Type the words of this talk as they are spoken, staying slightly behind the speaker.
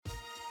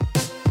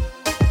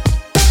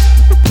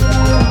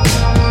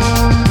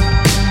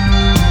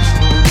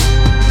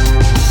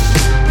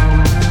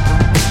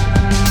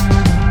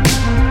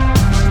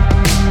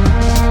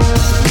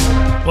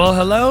Well,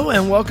 hello,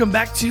 and welcome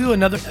back to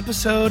another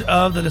episode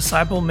of the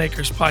Disciple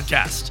Makers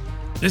Podcast.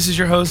 This is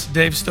your host,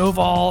 Dave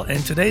Stovall,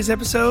 and today's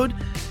episode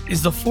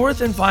is the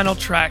fourth and final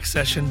track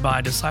session by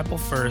Disciple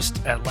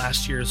First at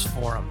last year's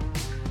forum.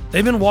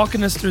 They've been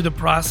walking us through the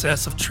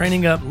process of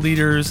training up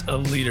leaders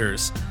of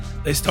leaders.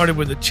 They started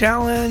with the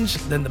challenge,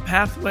 then the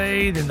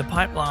pathway, then the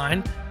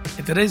pipeline,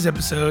 and today's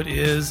episode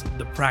is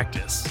the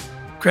practice.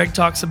 Craig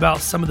talks about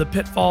some of the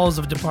pitfalls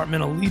of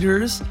departmental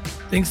leaders,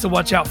 things to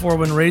watch out for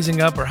when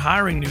raising up or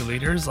hiring new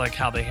leaders, like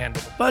how they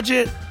handle the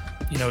budget,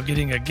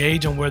 getting a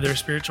gauge on where their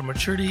spiritual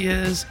maturity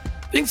is,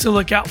 things to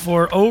look out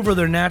for over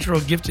their natural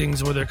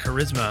giftings or their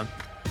charisma.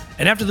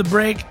 And after the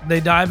break, they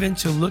dive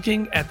into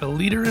looking at the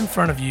leader in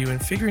front of you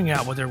and figuring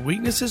out what their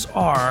weaknesses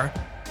are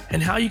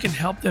and how you can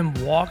help them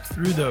walk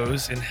through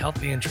those in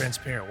healthy and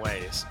transparent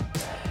ways.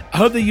 I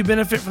hope that you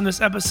benefit from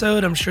this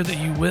episode. I'm sure that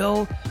you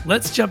will.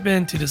 Let's jump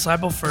into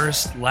Disciple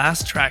First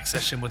last track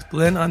session with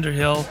Glenn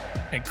Underhill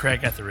and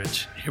Craig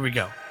Etheredge. Here we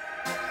go.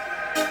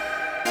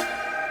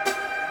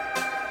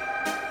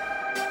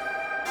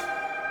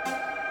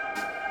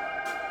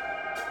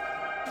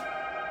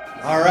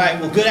 All right.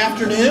 Well, good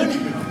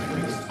afternoon.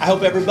 I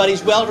hope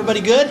everybody's well.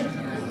 Everybody good?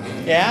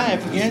 Yeah,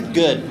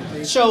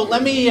 good. So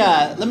let me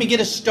get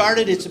us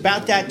started. It's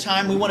about that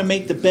time. We want to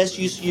make the best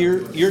use of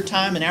your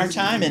time and our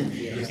time,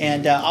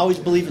 and always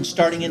believe in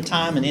starting in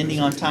time and ending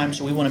on time.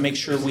 So we want to make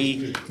sure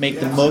we make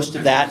the most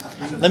of that.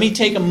 Let me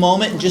take a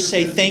moment and just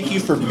say thank you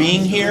for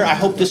being here. I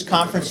hope this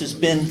conference has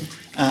been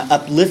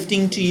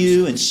uplifting to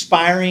you,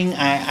 inspiring.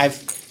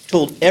 I've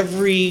told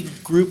every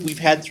group we've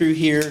had through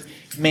here,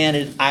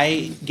 man,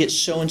 I get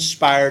so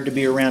inspired to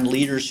be around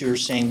leaders who are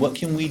saying, what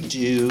can we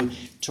do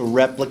to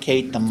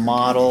replicate the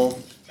model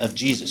of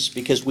Jesus?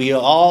 Because we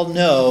all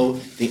know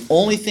the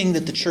only thing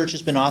that the church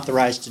has been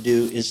authorized to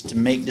do is to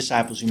make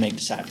disciples who make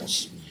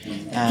disciples.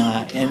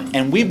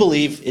 And we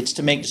believe it's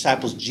to make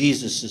disciples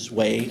Jesus'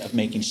 way of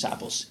making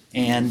disciples.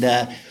 And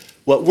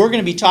what we're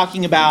going to be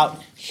talking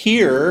about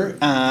here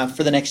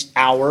for the next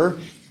hour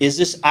is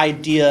this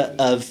idea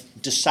of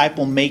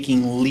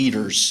disciple-making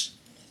leaders.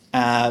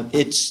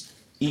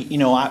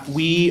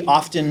 We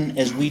often,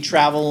 as we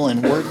travel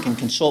and work and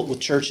consult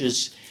with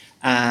churches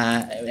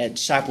at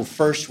Disciple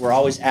First, we're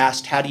always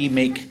asked, how do you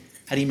make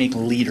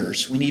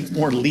leaders? We need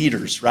more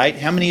leaders, right?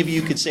 How many of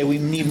you could say we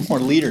need more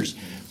leaders?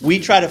 We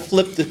try to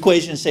flip the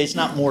equation and say it's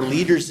not more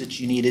leaders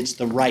that you need, it's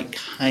the right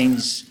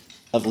kinds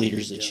of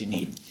leaders that you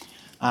need.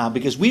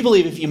 Because we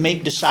believe if you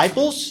make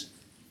disciples,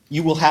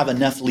 you will have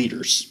enough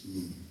leaders.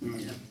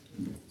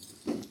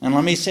 And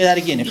let me say that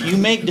again. If you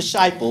make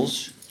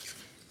disciples,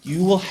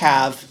 you will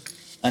have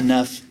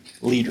enough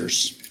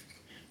leaders.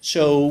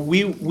 So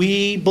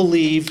we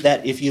believe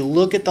that if you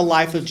look at the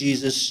life of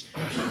Jesus,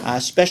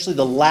 especially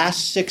the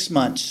last 6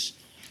 months,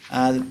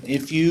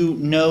 if you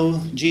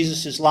know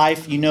Jesus'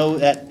 life, you know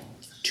that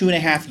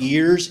 2.5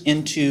 years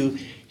into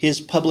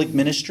his public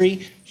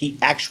ministry, he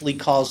actually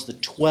calls the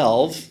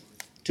 12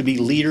 to be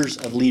leaders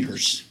of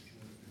leaders.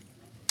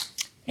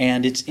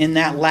 And it's in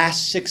that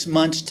last 6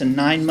 months to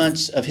 9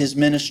 months of his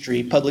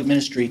ministry, public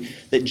ministry,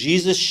 that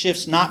Jesus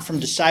shifts not from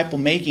disciple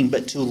making,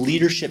 but to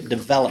leadership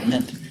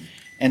development.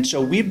 And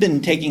so we've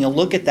been taking a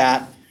look at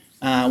that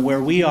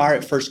where we are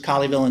at First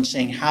Colleyville and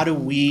saying, how do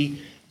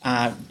we,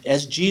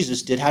 as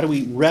Jesus did, how do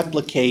we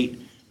replicate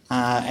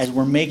as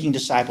we're making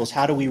disciples,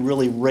 how do we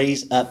really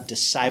raise up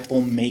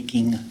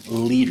disciple-making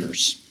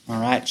leaders?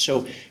 All right,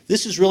 so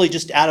this is really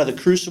just out of the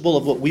crucible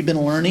of what we've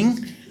been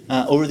learning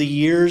over the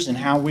years and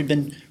how we've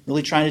been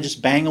really trying to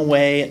just bang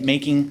away at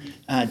making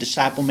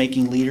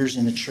disciple-making leaders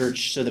in the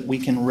church so that we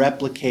can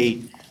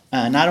replicate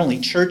not only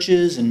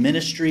churches and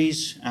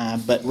ministries,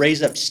 but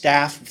raise up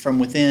staff from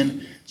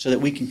within so that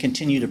we can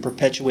continue to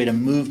perpetuate a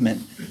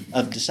movement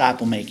of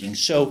disciple-making.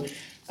 So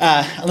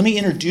let me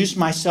introduce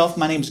myself.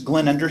 My name is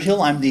Glenn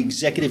Underhill. I'm the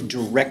executive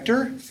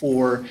director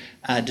for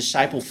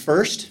Disciple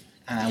First.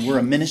 We're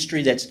a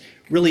ministry that's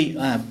really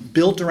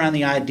built around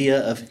the idea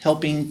of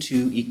helping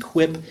to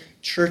equip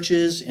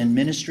churches and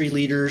ministry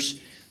leaders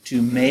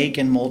to make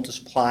and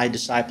multiply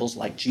disciples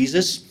like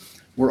Jesus.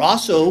 We're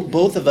also,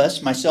 both of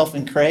us, myself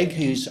and Craig,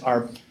 he's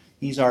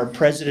our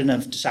president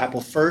of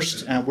Disciple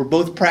First, we're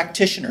both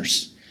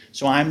practitioners.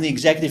 So I'm the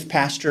executive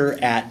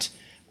pastor at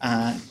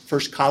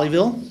First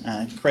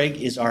Colleyville.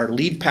 Craig is our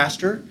lead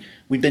pastor.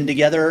 We've been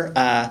together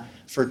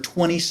for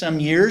 20-some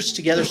years,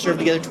 served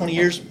together 20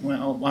 years.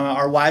 Well,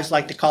 our wives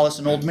like to call us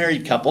an old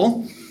married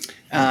couple.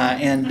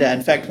 And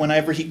in fact,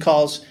 whenever he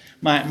calls,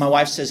 my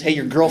wife says, hey,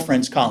 your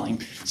girlfriend's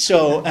calling.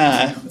 So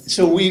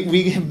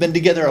we have been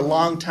together a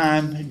long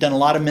time, done a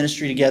lot of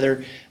ministry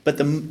together. But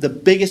the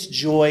biggest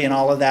joy in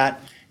all of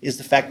that is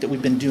the fact that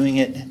we've been doing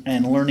it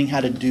and learning how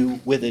to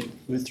do with it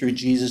through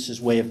Jesus'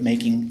 way of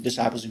making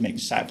disciples who make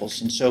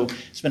disciples. And so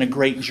it's been a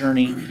great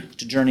journey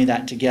to journey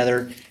that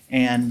together.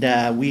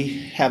 And we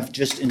have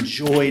just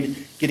enjoyed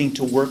getting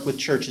to work with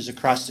churches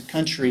across the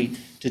country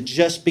to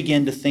just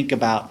begin to think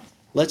about,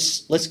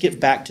 let's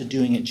get back to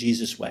doing it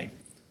Jesus' way.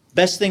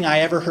 Best thing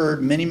I ever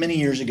heard many, many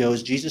years ago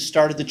is Jesus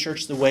started the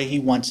church the way he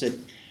wants it.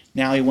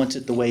 Now he wants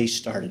it the way he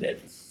started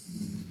it.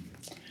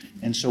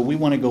 And so we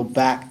want to go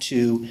back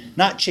to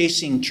not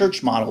chasing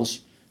church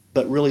models,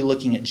 but really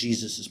looking at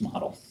Jesus'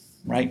 model,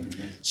 right?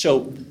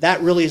 So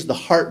that really is the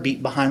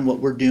heartbeat behind what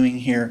we're doing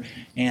here,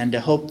 and I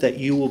hope that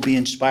you will be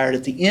inspired.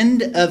 At the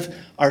end of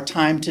our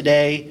time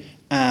today,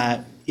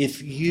 we're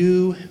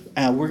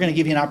going to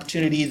give you an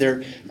opportunity.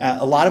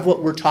 A lot of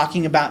what we're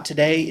talking about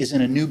today is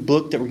in a new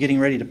book that we're getting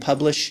ready to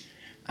publish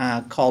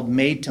called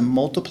Made to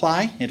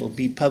Multiply. It'll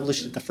be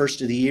published at the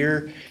first of the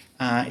year.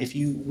 We're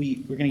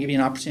going to give you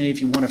an opportunity.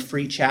 If you want a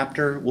free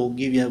chapter, we'll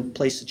give you a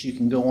place that you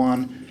can go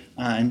on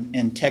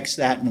and text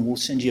that, and we'll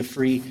send you a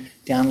free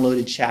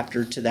downloaded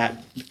chapter to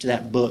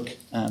that book.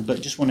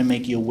 But just want to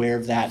make you aware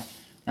of that.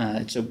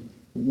 It's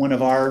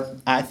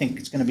I think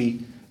it's going to be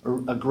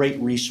a great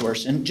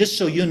resource. And just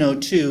so you know,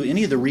 too,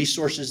 any of the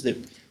resources that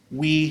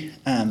we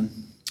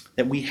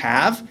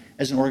have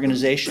as an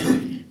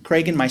organization,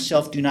 Craig and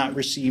myself do not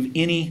receive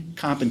any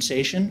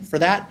compensation for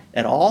that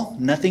at all.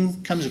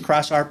 Nothing comes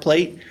across our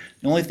plate.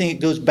 The only thing it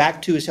goes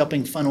back to is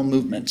helping funnel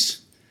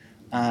movements,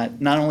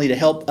 not only to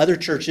help other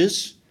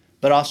churches,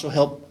 but also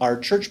help our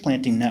church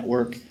planting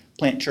network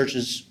plant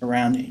churches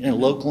around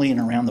locally and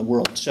around the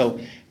world. So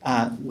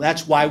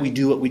that's why we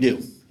do what we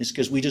do. It's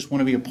because we just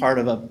want to be a part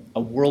of a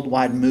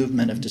worldwide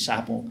movement of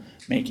disciple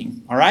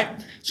making. All right?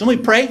 So let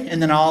me pray,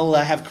 and then I'll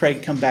have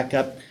Craig come back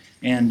up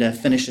and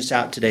finish us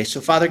out today. So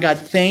Father God,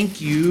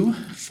 thank you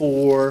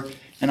for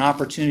an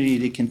opportunity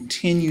to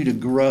continue to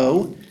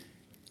grow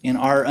in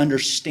our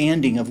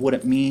understanding of what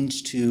it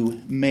means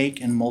to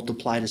make and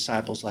multiply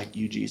disciples like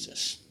you,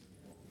 Jesus.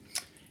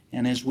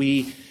 And as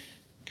we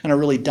kind of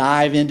really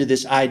dive into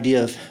this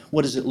idea of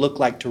what does it look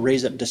like to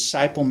raise up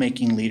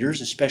disciple-making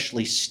leaders,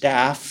 especially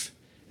staff,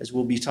 as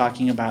we'll be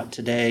talking about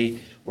today,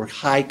 or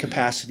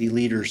high-capacity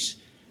leaders,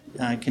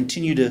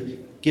 continue to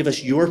give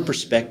us your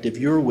perspective,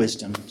 your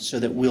wisdom, so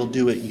that we'll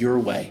do it your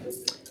way.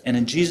 And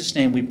in Jesus'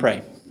 name we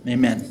pray.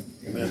 Amen.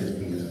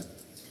 Amen.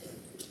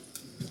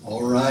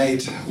 All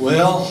right.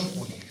 Well,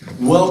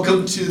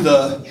 welcome to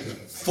the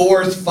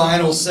fourth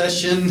final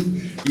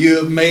session. You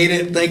have made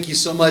it. Thank you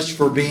so much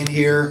for being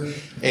here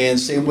and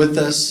staying with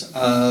us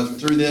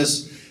through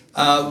this.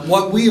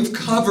 What we have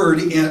covered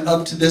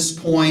up to this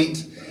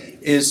point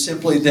is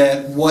simply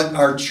that what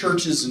our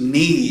churches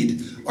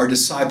need are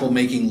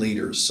disciple-making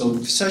leaders.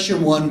 So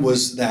session one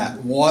was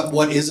that.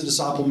 What is a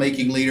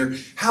disciple-making leader?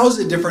 How is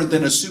it different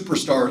than a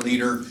superstar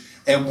leader?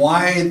 And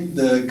why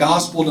the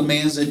gospel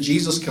demands it,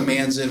 Jesus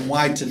commands it, and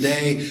why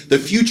today the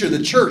future of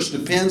the church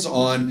depends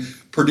on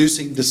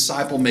producing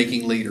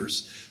disciple-making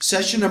leaders.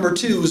 Session number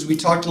two is we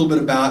talked a little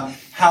bit about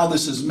how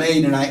this is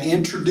made, and I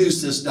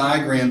introduced this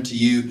diagram to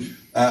you.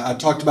 I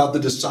talked about the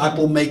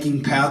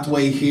disciple-making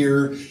pathway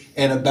here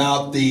and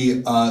about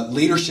the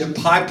leadership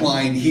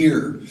pipeline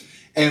here.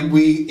 And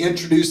we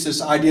introduced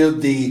this idea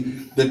of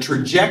the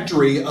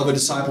trajectory of a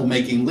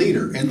disciple-making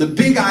leader. And the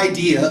big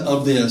idea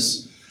of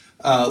this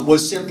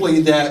was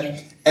simply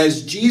that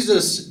as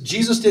Jesus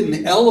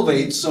didn't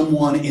elevate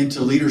someone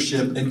into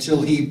leadership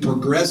until he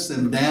progressed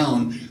them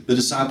down the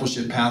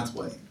discipleship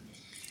pathway.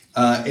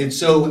 And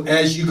so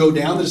as you go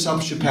down the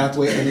discipleship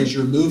pathway and as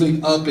you're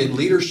moving up in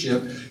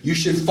leadership, you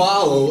should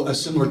follow a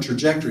similar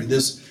trajectory.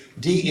 This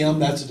DM,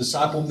 that's a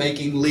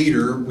disciple-making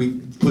leader. We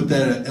put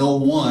that at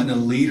L1, a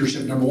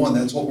leadership number one.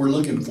 That's what we're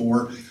looking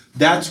for.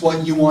 That's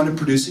what you want to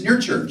produce in your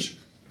church.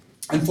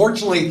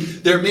 Unfortunately,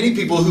 there are many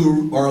people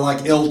who are like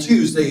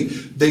L2s.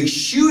 They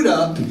shoot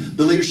up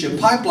the leadership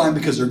pipeline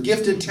because they're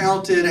gifted,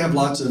 talented, have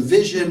lots of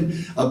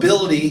vision,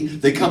 ability.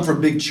 They come from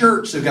a big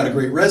church. They've got a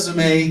great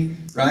resume,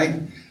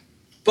 right?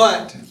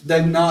 But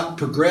they've not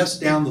progressed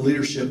down the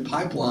leadership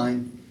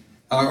pipeline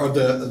or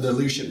the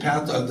leadership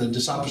path, the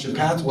discipleship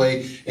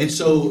pathway, and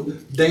so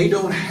they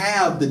don't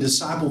have the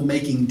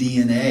disciple-making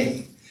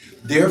DNA.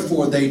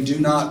 Therefore, they do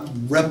not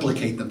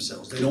replicate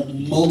themselves. They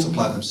don't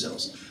multiply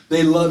themselves.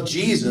 They love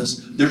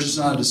Jesus. They're just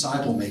not a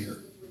disciple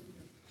maker.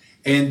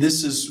 And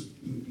this is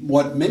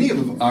what many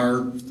of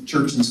our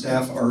church and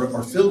staff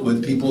are filled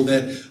with, people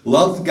that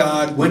love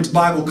God, went to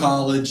Bible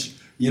college,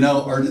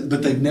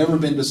 but they've never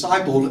been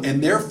discipled,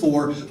 and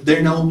therefore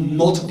they don't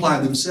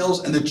multiply themselves,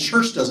 and the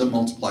church doesn't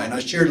multiply. And I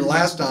shared it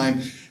last time,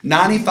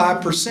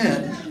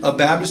 95% of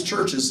Baptist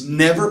churches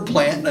never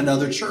plant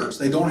another church.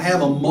 They don't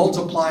have a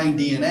multiplying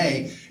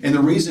DNA, and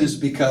the reason is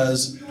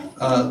because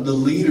the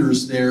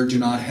leaders there do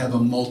not have a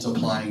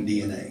multiplying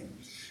DNA.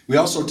 We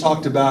also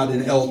talked about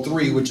in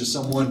L3, which is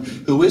someone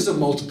who is a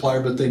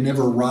multiplier, but they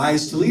never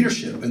rise to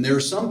leadership. And there are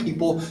some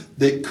people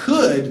that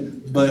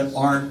could, but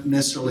aren't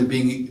necessarily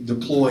being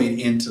deployed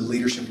into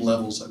leadership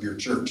levels of your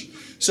church.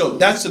 So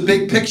that's the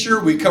big picture.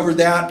 We covered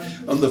that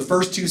on the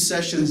first two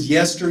sessions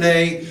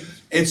yesterday.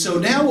 And so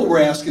now what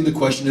we're asking the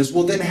question is,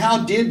 well, then how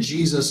did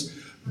Jesus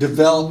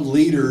develop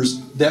leaders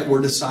that were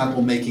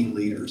disciple-making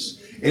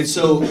leaders? And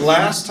so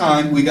last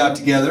time we got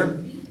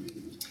together,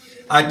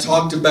 I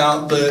talked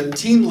about the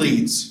team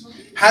leads.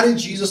 How did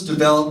Jesus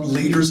develop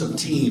leaders of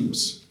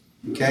teams?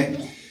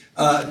 Okay.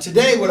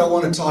 Today what I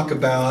want to talk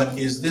about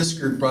is this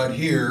group right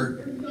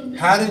here.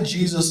 How did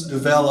Jesus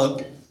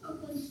develop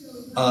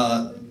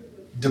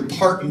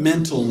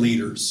departmental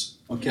leaders?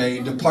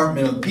 Okay,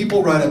 departmental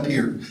people right up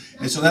here.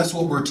 And so that's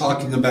what we're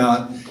talking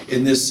about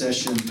in this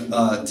session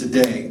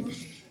today.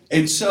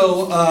 And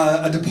so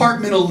a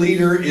departmental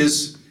leader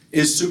is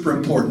super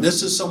important.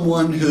 This is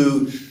someone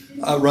who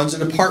runs a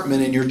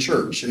department in your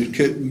church. It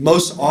could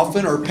most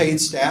often are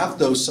paid staff,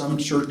 though some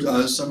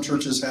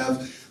churches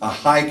have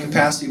high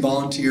capacity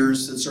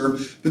volunteers that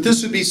serve. But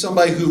this would be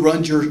somebody who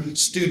runs your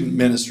student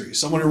ministry,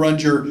 someone who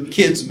runs your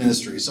kids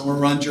ministry, someone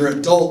who runs your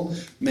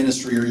adult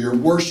ministry or your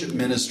worship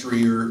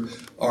ministry,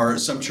 or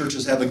some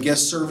churches have a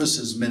guest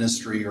services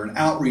ministry or an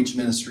outreach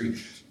ministry.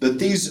 But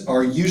these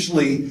are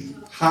usually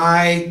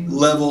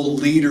high-level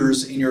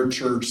leaders in your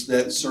church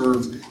that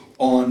serve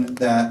on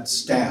that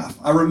staff.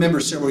 I remember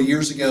several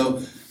years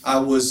ago, I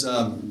was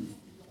on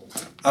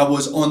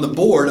the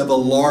board of a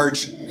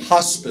large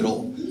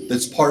hospital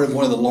that's part of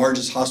one of the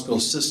largest hospital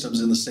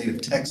systems in the state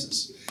of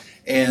Texas.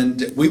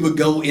 And we would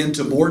go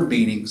into board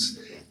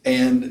meetings,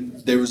 and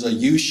there was a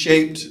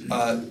U-shaped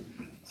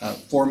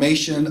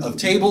formation of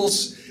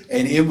tables,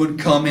 and it would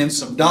come in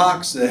some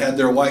docs that had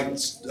their white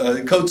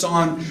coats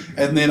on,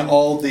 and then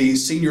all the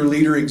senior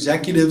leader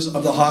executives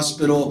of the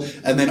hospital,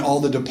 and then all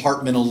the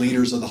departmental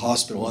leaders of the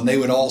hospital. And they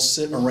would all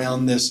sit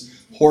around this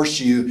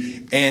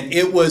horseshoe, and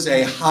it was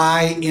a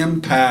high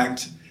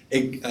impact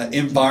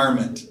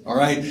environment. All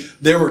right,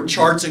 there were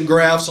charts and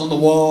graphs on the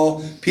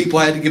wall. People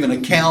had to give an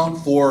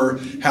account for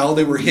how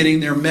they were hitting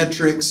their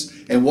metrics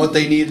and what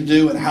they needed to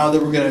do and how they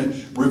were going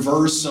to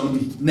reverse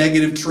some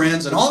negative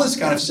trends and all this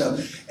kind of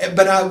stuff.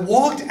 But I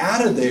walked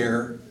out of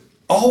there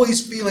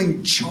always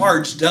feeling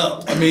charged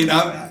up. I mean,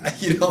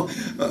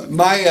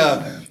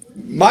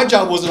 my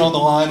job wasn't on the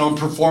line on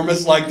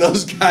performance like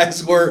those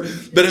guys were,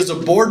 but as a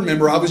board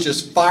member, I was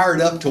just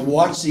fired up to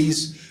watch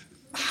these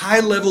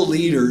high-level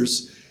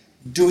leaders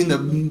doing the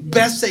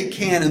best they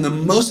can and the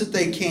most that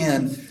they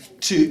can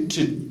to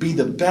be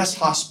the best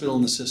hospital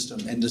in the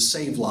system and to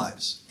save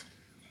lives.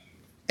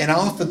 And I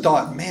often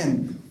thought,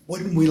 man,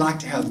 wouldn't we like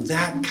to have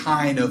that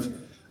kind of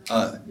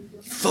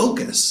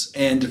focus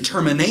and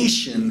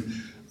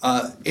determination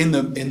in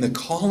the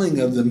calling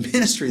of the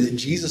ministry that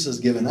Jesus has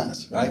given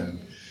us, right?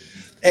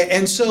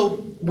 And so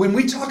when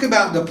we talk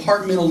about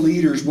departmental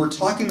leaders, we're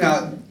talking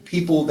about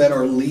people that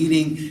are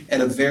leading at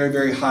a very,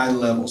 very high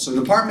level. So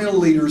departmental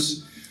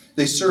leaders,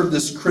 they serve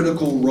this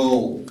critical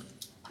role.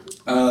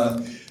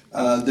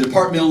 The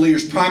departmental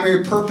leader's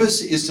primary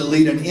purpose is to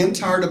lead an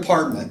entire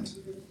department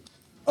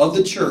of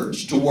the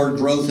church toward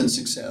growth and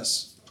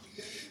success,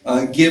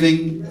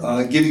 giving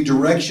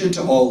direction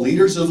to all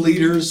leaders of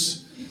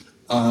leaders,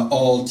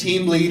 all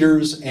team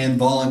leaders and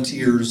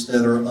volunteers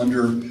that are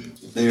under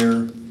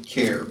their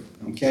care.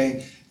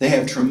 Okay, they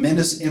have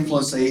tremendous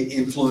influence. They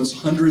influence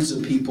hundreds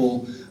of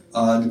people,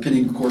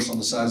 depending, of course, on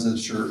the size of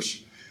the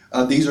church.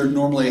 These are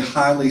normally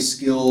highly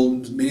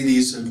skilled. Many of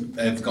these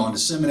have gone to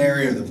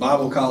seminary or the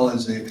Bible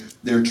college.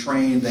 They're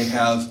trained. They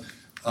have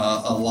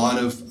a lot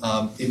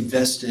of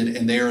invested,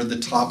 and they are the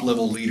top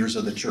level leaders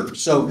of the church.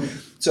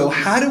 So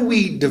how do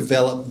we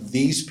develop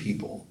these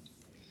people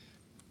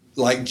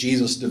like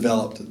Jesus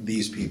developed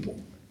these people?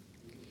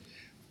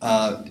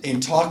 In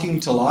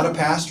talking to a lot of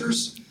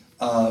pastors,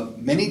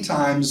 many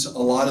times a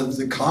lot of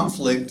the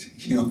conflict,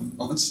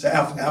 on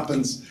staff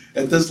happens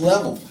at this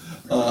level,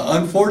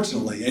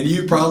 unfortunately. And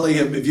you probably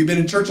have, if you've been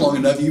in church long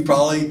enough, you've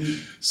probably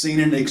seen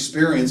and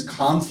experienced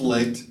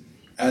conflict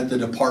at the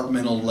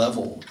departmental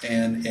level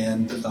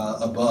and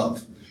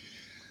above.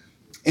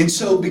 And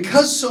so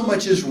because so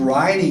much is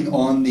riding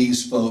on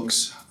these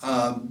folks,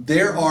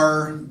 there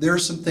are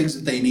some things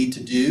that they need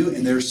to do,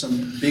 and there's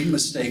some big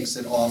mistakes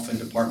that often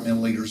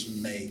departmental leaders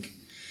make.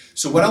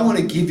 So what I want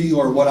to give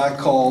you are what I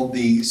call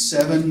the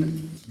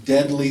 7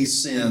 deadly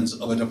sins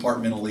of a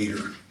departmental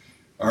leader.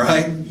 All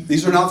right?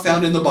 These are not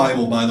found in the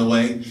Bible, by the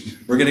way.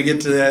 We're going to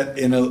get to that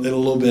in a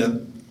little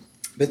bit.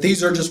 But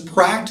these are just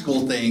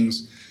practical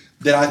things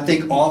that I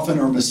think often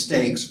are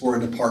mistakes for a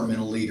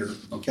departmental leader,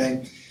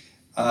 okay?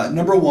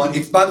 Number one,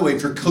 by the way,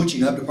 if you're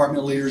coaching up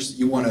departmental leaders,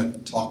 you want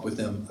to talk with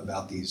them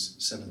about these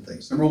 7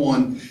 things. Number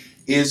one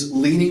is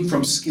leading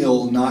from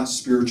skill, not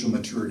spiritual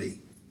maturity.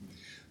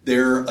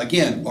 There,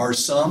 again, are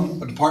some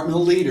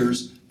departmental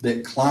leaders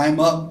that climb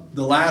up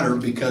the ladder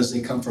because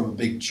they come from a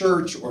big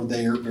church or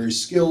they are very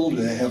skilled,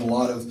 they have a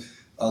lot of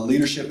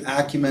leadership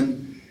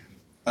acumen.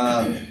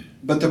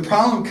 But the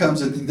problem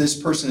comes that this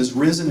person has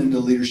risen into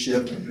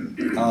leadership,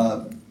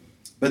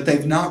 but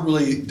they've not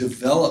really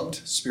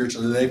developed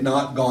spiritually. They've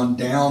not gone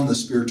down the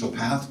spiritual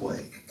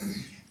pathway.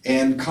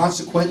 And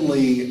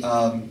consequently,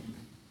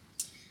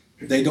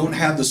 they don't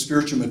have the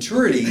spiritual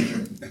maturity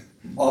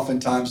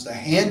oftentimes to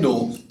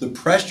handle the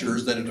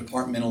pressures that a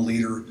departmental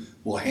leader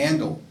will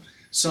handle.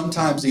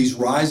 Sometimes these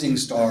rising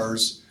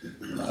stars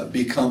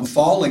become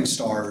falling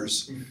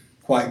stars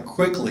quite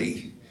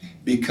quickly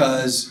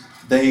because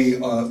they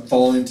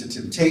fall into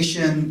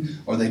temptation,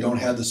 or they don't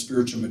have the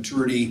spiritual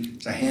maturity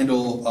to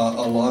handle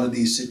a lot of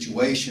these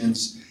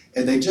situations,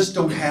 and they just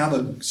don't have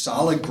a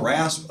solid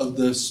grasp of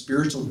the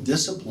spiritual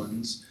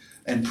disciplines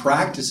and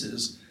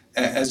practices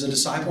as a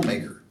disciple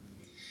maker.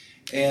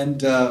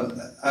 And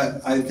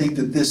I think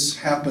that this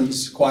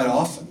happens quite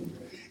often.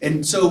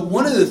 And so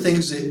one of the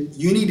things that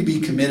you need to be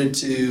committed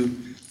to,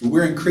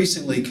 we're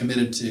increasingly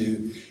committed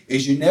to,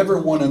 is you never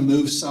want to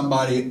move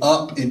somebody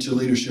up into a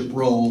leadership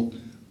role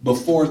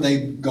before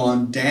they've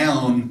gone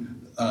down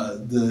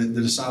the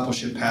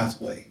discipleship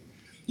pathway.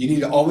 You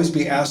need to always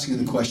be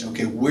asking the question,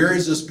 okay, where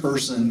is this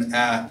person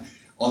at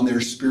on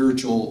their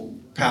spiritual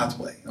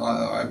pathway?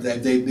 Have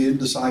they been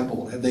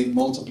discipled? Have they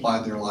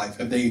multiplied their life?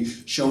 Have they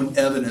shown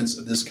evidence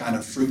of this kind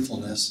of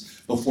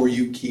fruitfulness before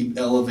you keep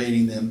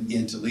elevating them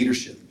into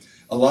leadership?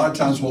 A lot of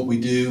times what we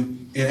do,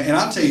 and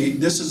I'll tell you,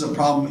 this is a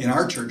problem in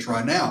our church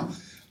right now.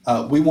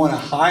 We want to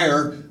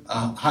hire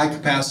a high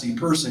capacity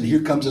person.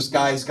 Here comes this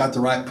guy, he's got the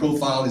right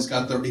profile,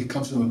 he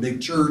comes from a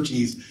big church,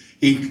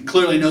 he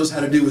clearly knows how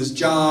to do his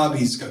job,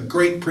 he's a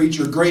great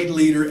preacher, great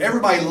leader,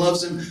 everybody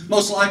loves him,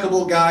 most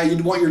likable guy,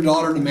 you'd want your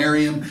daughter to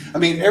marry him. I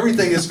mean,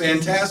 everything is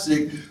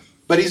fantastic,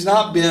 but he's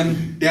not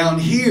been down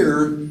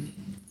here.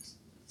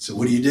 So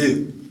what do?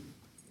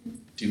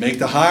 Do you make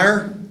the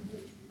hire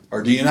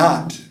or do you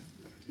not?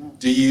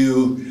 Do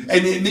you,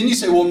 and then you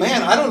say, well,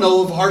 man, I don't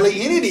know if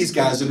hardly any of these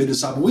guys have been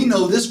discipled. We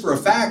know this for a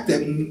fact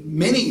that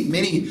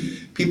many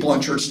people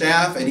on church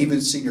staff and even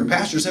senior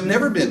pastors have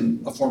never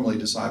been formally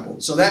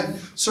discipled. So that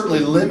certainly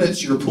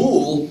limits your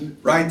pool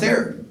right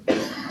there.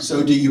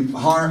 So do you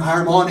hire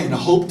them on and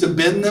hope to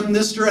bend them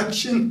this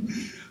direction?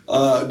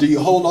 Do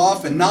you hold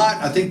off and not?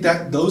 I think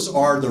that those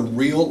are the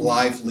real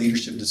life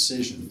leadership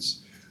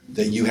decisions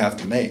that you have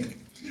to make.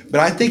 But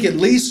I think at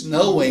least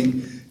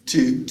knowing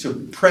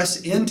to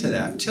press into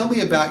that. Tell me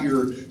about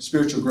your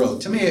spiritual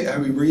growth. Tell me,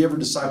 were you ever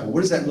discipled?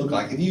 What does that look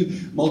like? Have you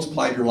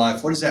multiplied your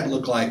life? What does that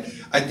look like?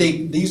 I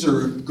think these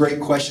are great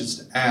questions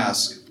to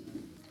ask.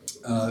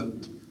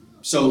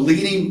 So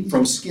leading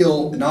from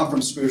skill, not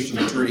from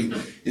spiritual maturity,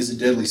 is a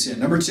deadly sin.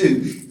 Number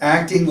 2,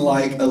 acting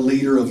like a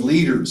leader of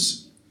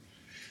leaders.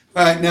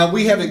 All right, now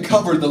we haven't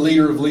covered the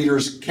leader of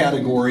leaders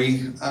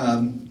category,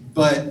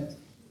 but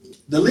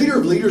the leader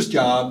of leaders'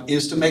 job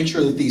is to make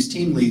sure that these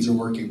team leads are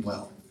working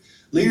well.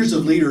 Leaders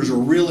of leaders are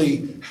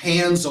really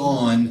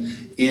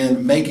hands-on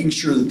in making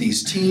sure that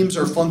these teams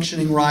are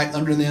functioning right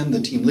under them,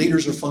 the team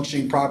leaders are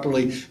functioning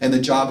properly, and the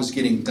job is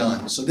getting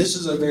done. So this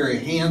is a very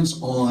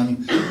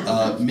hands-on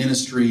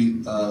ministry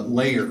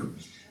layer.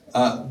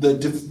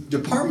 The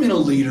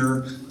departmental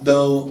leader,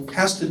 though,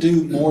 has to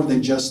do more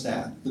than just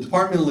that. The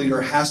departmental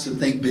leader has to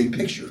think big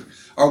picture.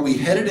 Are we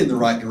headed in the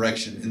right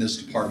direction in this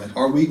department?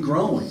 Are we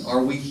growing?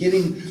 Are we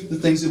hitting the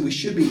things that we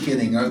should be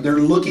hitting? They're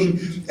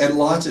looking at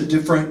lots of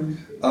different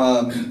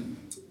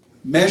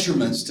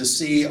measurements to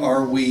see,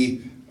 are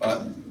we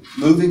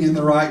moving in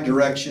the right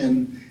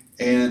direction,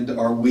 and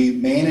are we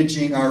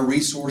managing our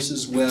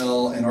resources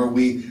well, and are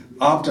we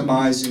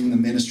optimizing the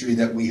ministry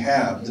that we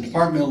have? The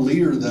departmental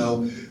leader,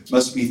 though,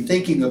 must be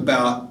thinking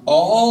about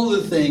all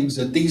the things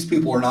that these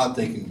people are not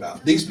thinking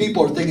about. These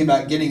people are thinking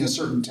about getting a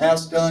certain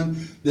task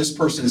done. This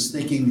person is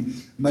thinking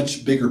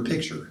much bigger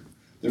picture.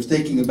 They're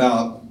thinking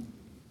about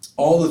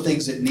all the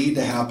things that need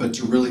to happen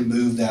to really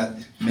move that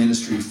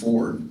ministry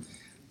forward.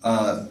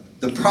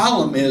 The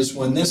problem is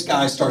when this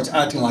guy starts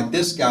acting like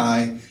this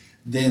guy,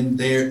 then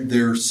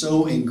they're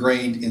so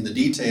ingrained in the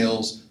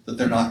details that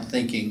they're not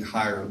thinking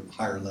higher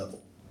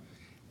level.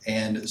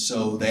 And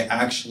so they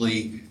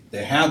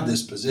have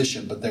this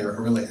position, but they're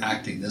really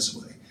acting this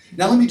way.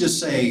 Now let me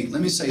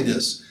say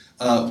this.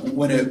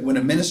 When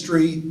a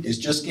ministry is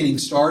just getting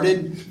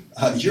started,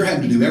 you're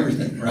having to do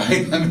everything,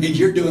 right? I mean,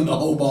 you're doing the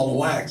whole ball of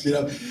wax, you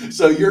know.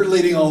 So you're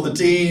leading all the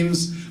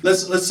teams.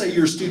 Let's say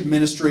you're a student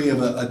ministry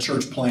of a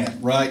church plant,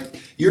 right?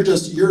 You're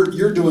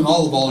doing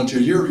all the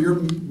volunteers.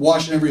 You're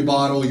washing every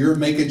bottle. You're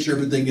making sure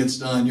everything gets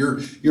done.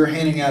 You're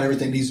handing out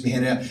everything that needs to be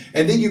handed out.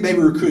 And then you maybe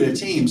recruit a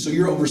team. So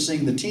you're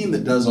overseeing the team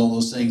that does all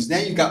those things. Now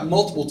you've got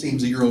multiple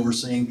teams that you're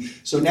overseeing.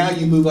 So now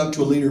you move up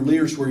to a leader of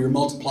leaders where you're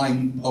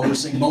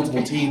overseeing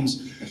multiple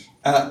teams.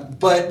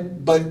 But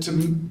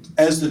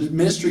as the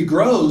ministry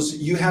grows,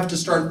 you have to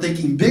start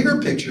thinking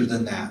bigger picture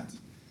than that.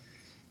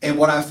 And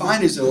what I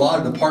find is that a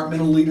lot of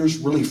departmental leaders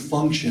really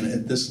function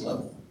at this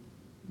level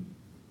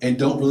and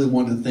don't really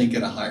want to think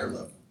at a higher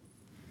level.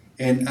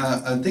 And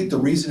I think the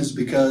reason is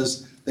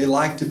because they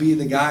like to be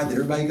the guy that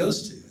everybody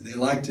goes to. They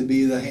like to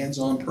be the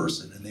hands-on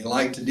person, and they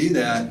like to do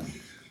that,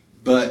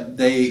 but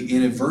they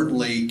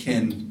inadvertently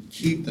can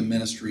keep the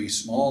ministry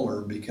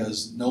smaller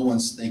because no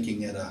one's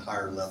thinking at a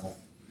higher level.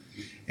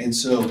 And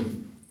so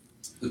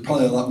there's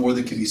probably a lot more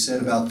that could be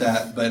said about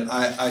that, but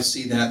I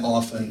see that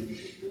often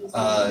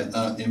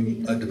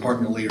in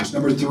departmental leaders.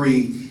 Number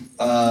 3,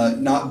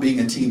 not being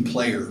a team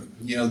player.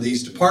 You know,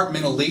 these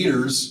departmental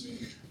leaders,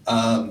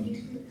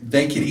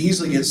 they can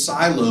easily get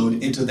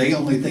siloed into they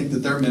only think that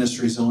their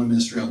ministry is the only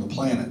ministry on the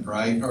planet,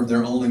 right? Or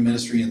their only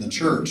ministry in the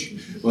church.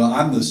 Well,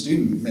 I'm the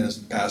student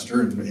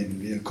pastor,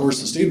 and of course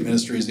the student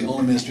ministry is the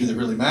only ministry that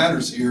really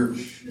matters here.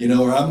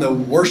 or I'm the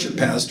worship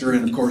pastor,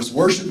 and of course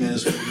worship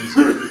ministry is,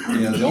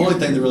 the only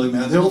thing that really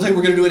matters. The only thing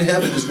we're going to do in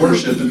heaven is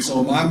worship, and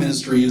so my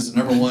ministry is the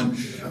number one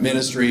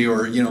ministry.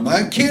 Or,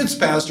 my kids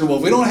pastor, well,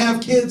 if we don't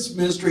have kids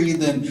ministry,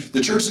 then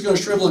the church is going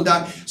to shrivel and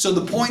die. So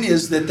the point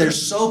is that they're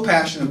so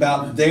passionate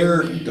about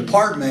their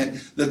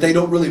department that they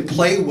don't really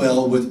play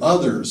well with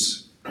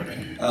others.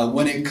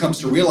 When it comes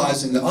to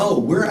realizing that,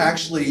 we're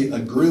actually a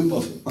group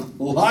of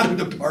a lot of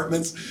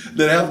departments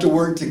that have to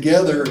work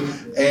together,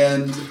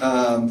 and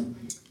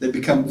they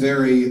become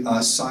very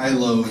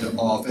siloed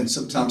off and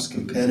sometimes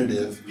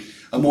competitive.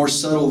 A more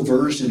subtle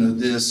version of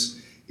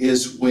this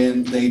is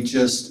when they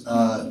just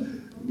a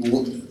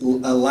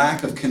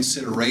lack of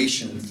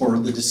consideration for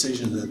the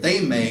decisions that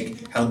they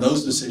make, how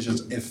those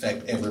decisions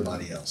affect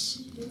everybody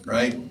else,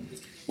 right?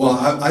 Well,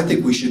 I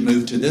think we should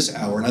move to this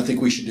hour, and I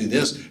think we should do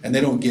this. And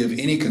they don't give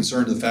any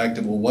concern to the fact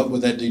of, well, what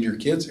would that do to your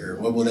kids here?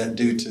 What will that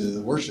do to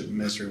the worship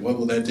ministry? What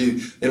will that do?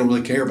 They don't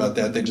really care about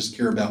that. They just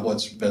care about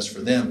what's best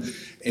for them.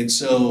 And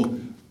so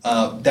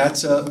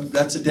that's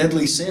a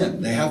deadly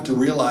sin. They have to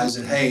realize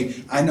that,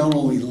 hey, I not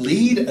only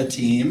lead a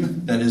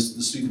team, that is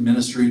the student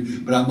ministry,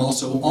 but I'm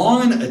also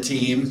on a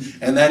team,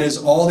 and that is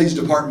all these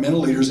departmental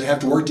leaders that have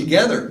to work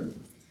together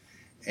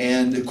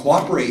and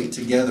cooperate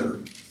together.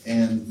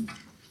 And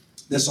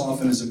this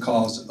often is a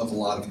cause of a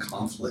lot of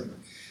conflict.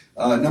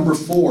 Number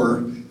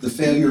 4, the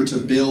failure to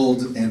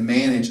build and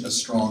manage a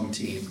strong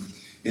team.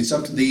 It's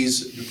up to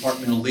these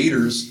departmental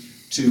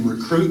leaders to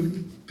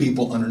recruit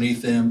people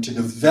underneath them, to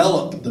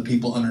develop the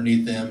people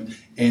underneath them,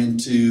 and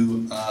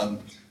to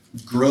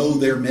grow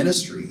their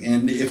ministry.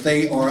 And if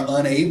they are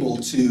unable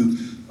to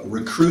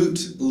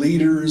recruit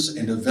leaders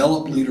and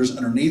develop leaders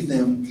underneath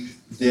them,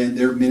 then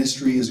their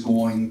ministry is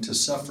going to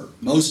suffer.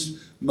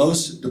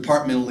 Most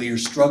departmental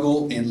leaders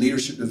struggle in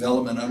leadership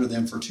development under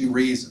them for 2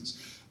 reasons.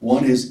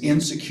 One is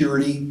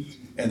insecurity,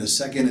 and the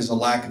second is a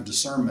lack of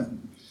discernment.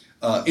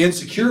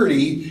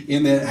 Insecurity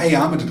in that, hey,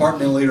 I'm a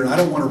departmental leader, and I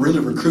don't want to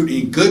really recruit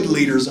any good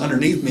leaders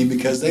underneath me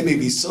because they may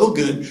be so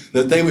good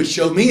that they would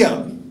show me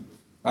up,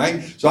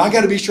 right? So I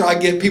got to be sure I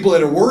get people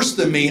that are worse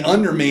than me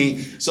under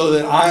me so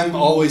that I'm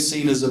always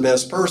seen as the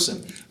best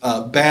person.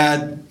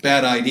 Bad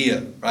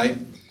idea, right?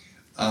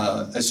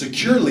 A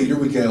secure leader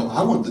would go,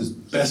 I want the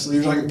best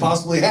leaders I could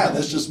possibly have.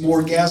 That's just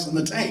more gas in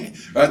the tank,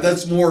 right?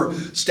 That's more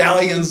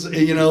stallions,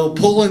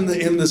 pulling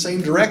in the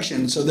same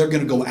direction. So they're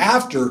going to go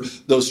after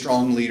those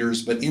strong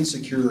leaders, but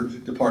insecure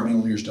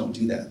departmental leaders don't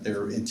do that.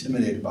 They're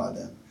intimidated by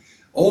them.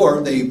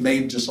 Or they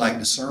may just like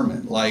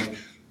discernment, like,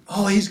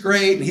 oh, he's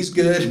great, and he's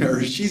good,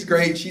 or she's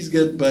great, she's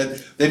good,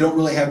 but they don't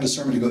really have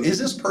discernment to go, should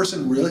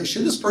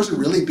this person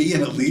really be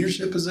in a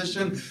leadership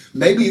position?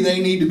 Maybe they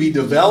need to be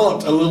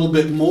developed a little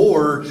bit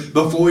more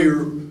before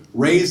you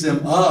raise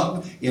them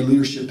up in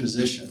leadership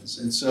positions.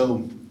 And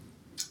so,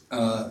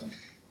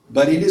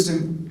 but it is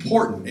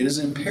important, it is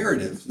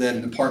imperative that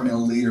a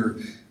departmental leader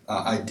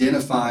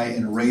identify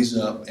and raise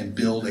up and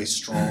build a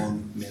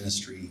strong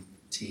ministry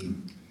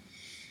team.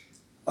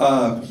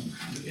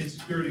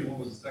 Insecurity, what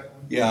was the second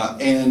one? Yeah,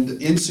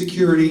 and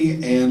insecurity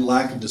and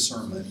lack of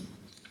discernment.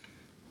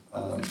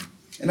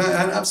 And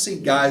I've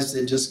seen guys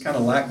that just kind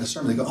of lack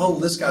discernment. They go, oh,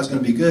 this guy's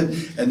going to be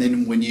good. And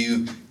then when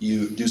you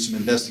do some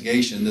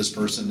investigation, this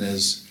person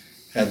has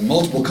had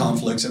multiple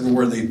conflicts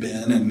everywhere they've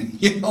been. And,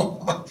 they go,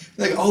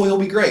 oh, he'll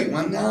be great.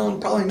 Well, no,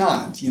 probably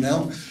not, We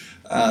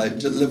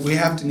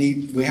have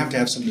to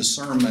have some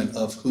discernment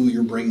of who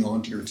you're bringing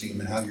onto your team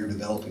and how you're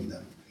developing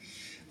them.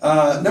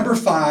 Number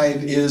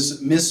 5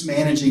 is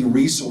mismanaging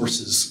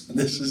resources.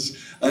 This is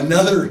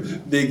another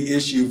big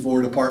issue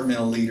for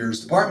departmental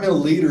leaders. Departmental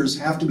leaders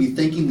have to be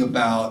thinking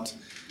about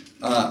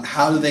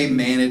how do they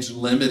manage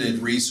limited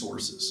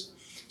resources.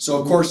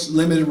 So, of course,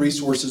 limited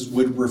resources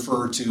would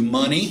refer to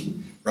money,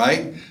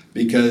 right?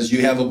 Because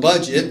you have a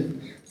budget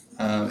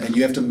and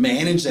you have to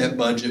manage that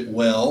budget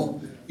well.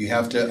 You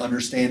have to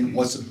understand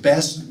what's the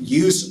best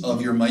use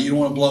of your money. You don't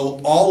want to blow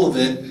all of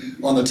it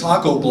on the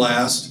taco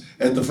blast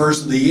at the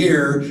first of the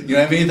year. You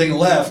don't have anything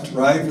left,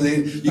 right?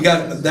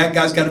 That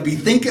guy's got to be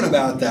thinking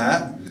about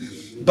that.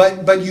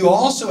 But you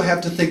also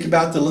have to think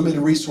about the limited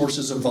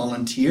resources of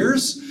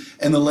volunteers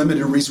and the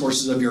limited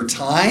resources of your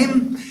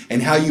time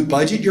and how you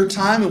budget your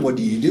time and what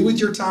do you do with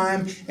your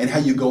time and how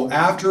you go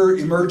after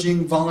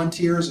emerging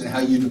volunteers and how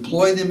you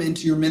deploy them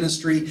into your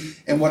ministry.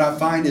 And what I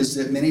find is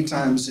that many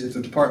times if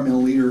a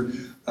departmental leader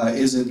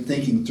isn't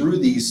thinking through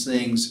these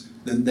things,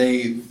 then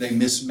they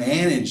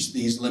mismanage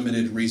these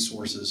limited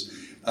resources.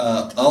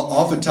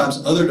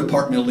 Oftentimes other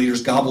departmental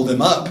leaders gobble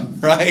them up,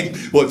 right?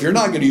 Well, if you're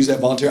not going to use that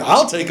volunteer,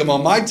 I'll take them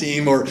on my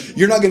team, or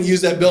you're not going to use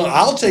that building,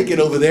 I'll take it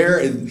over there,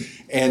 and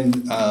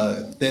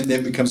then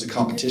it becomes a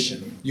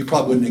competition. You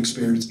probably wouldn't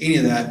experience any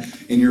of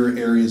that in your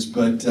areas,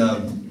 but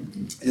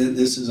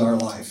this is our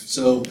life.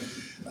 So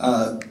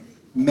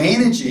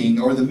managing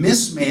or the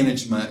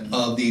mismanagement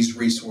of these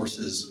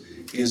resources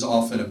is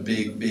often a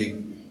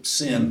big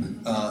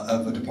sin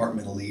of a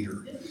departmental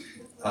leader.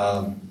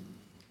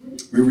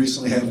 We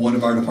recently had one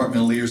of our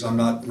departmental leaders. I'm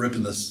not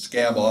ripping the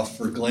scab off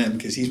for Glenn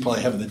because he's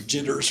probably having the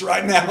jitters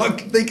right now. I'm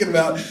thinking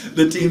about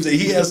the teams that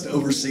he has to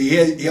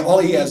oversee. All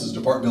he has is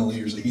departmental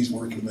leaders that he's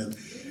working with.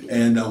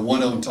 And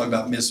one of them talked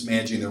about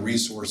mismanaging the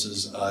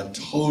resources,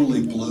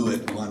 totally blew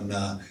it on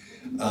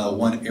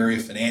one area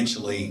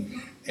financially.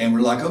 And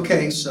we're like,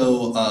 okay,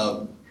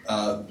 so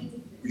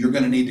you're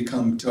going to need to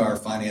come to our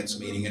finance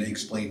meeting and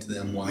explain to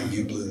them why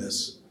you blew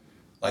this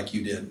like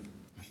you did.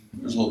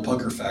 There's a little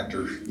pucker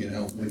factor, when you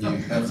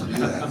have to do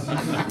that.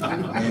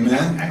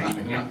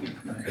 Amen?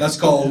 That's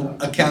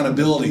called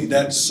accountability.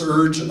 That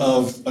surge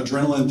of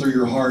adrenaline through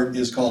your heart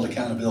is called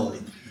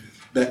accountability.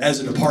 But as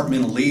a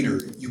departmental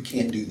leader, you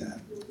can't do that,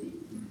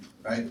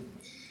 right?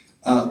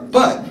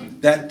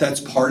 But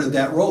that's part of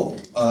that role.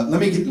 Let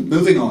me get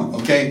moving on,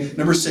 okay?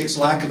 Number 6,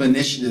 lack of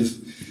initiative.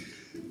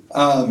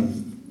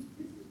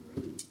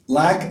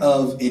 Lack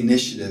of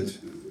initiative.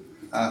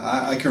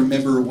 I can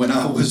remember when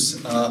I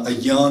was a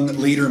young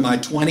leader in my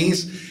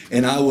 20s,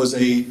 and I was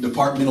a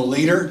departmental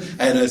leader.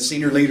 I had a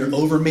senior leader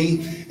over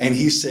me, and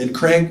he said,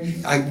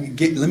 Craig,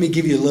 let me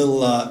give you a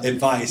little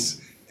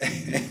advice.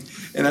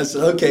 And I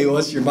said, okay,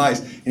 what's your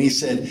advice? And he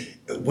said,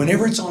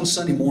 whenever it's on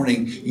Sunday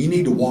morning, you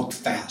need to walk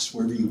fast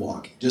wherever you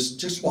walk.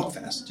 Just walk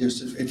fast.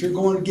 If you're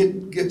going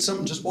to get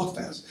something, just walk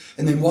fast.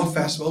 And then walk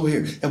fast over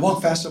here and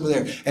walk fast over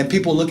there. And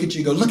people look at you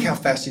and go, look how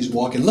fast he's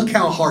walking. Look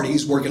how hard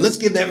he's working. Let's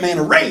give that man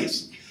a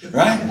raise.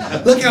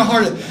 Right? Look how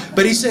hard.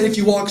 But he said if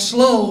you walk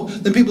slow,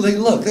 then people think,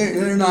 look,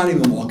 they're not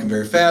even walking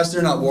very fast.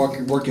 They're not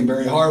working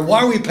very hard. Why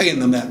are we paying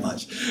them that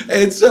much?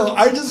 And so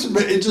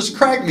it just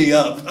cracked me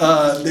up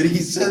that he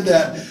said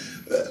that.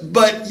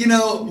 But,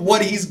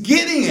 what he's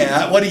getting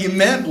at, what he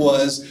meant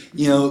was,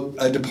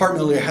 a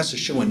departmental leader has to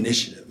show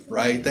initiative,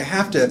 right? They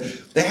have to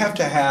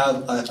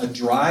have a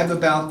drive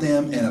about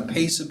them and a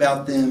pace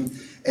about them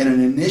and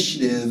an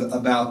initiative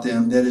about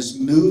them that is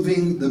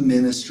moving the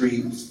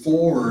ministry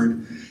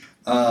forward.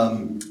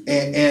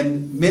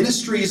 And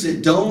ministries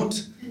that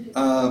don't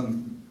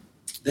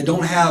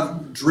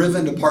have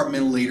driven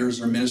departmental leaders,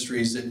 or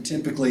ministries that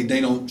typically they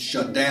don't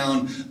shut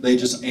down, they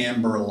just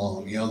amber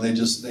along. They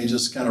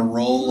just kind of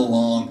roll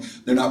along.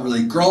 They're not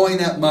really growing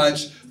that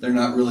much. They're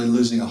not really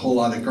losing a whole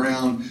lot of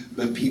ground,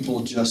 but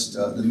people just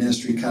the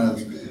ministry kind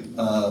of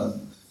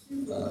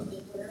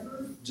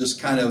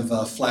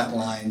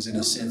flatlines in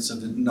a sense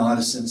of not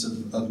a sense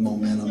of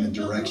momentum and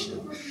direction.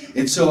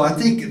 And so I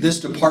think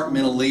this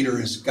departmental leader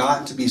has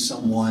got to be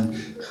someone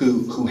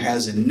who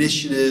has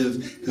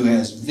initiative, who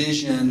has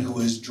vision, who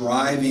is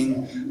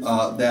driving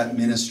that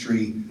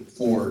ministry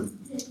forward.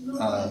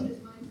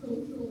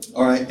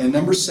 All right, and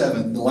number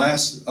 7, the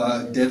last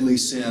deadly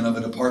sin of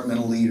a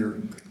departmental leader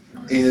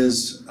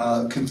is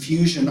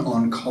confusion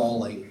on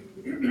calling.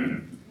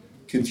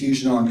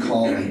 Confusion on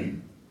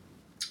calling.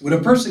 When a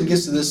person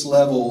gets to this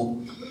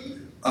level,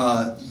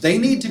 they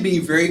need to be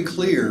very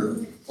clear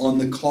on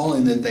the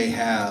calling that they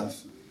have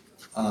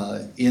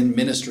in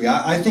ministry.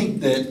 I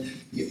think that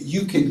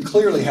you can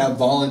clearly have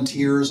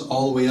volunteers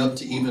all the way up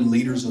to even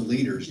leaders of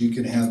leaders. You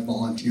can have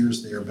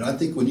volunteers there. But I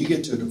think when you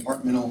get to a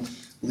departmental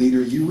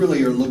leader, you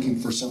really are looking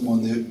for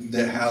someone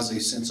that has a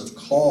sense of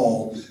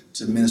call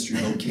to ministry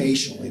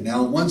vocationally.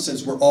 Now, in one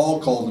sense, we're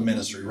all called to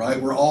ministry, right?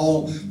 We're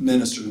all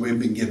ministers. We've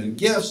been given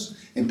gifts,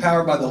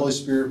 empowered by the Holy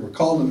Spirit. We're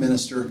called to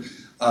minister.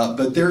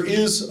 But there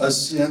is a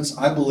sense,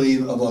 I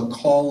believe, of a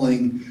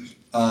calling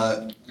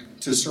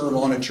to serve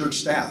on a church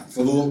staff,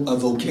 a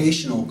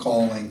vocational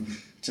calling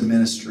to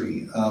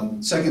ministry.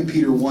 2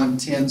 Peter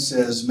 1:10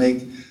 says,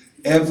 make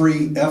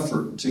every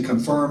effort to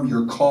confirm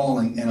your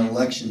calling and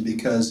election,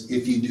 because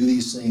if you do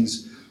these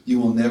things, you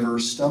will never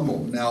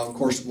stumble. Now, of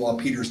course, while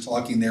Peter's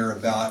talking there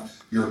about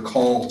your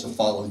call to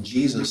follow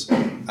Jesus,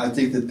 I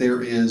think that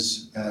there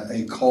is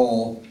a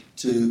call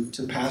to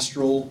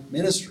pastoral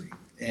ministry.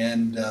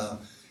 And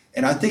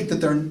I think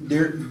that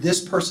this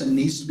person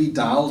needs to be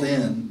dialed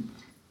in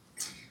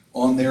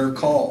on their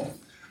call.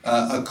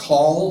 A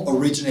call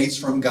originates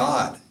from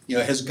God.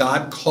 Has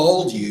God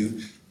called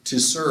you to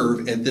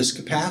serve at this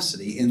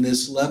capacity, in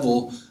this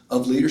level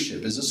of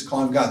leadership? Is this a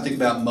call of God? Think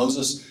about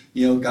Moses.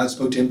 God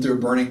spoke to him through a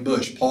burning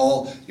bush.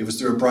 Paul, it was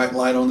through a bright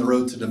light on the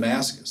road to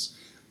Damascus.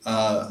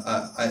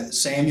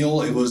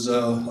 Samuel, it was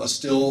a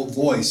still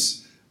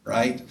voice,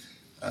 right?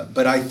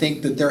 But I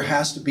think that there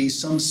has to be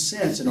some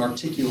sense and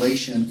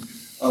articulation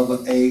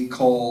of a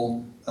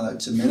call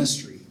to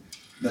ministry.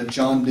 That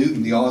John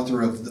Newton, the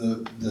author of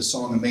the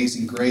song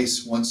Amazing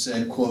Grace, once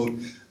said, quote,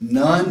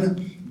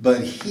 "None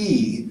but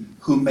he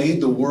who made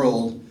the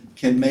world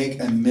can make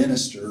a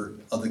minister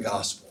of the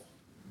gospel,"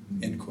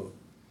 end quote.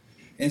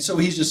 And so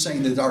he's just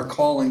saying that our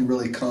calling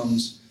really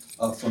comes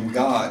from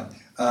God.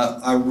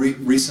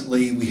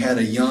 Recently we had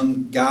a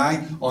young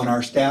guy on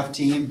our staff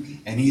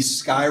team, and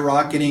he's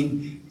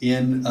skyrocketing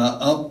in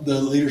up the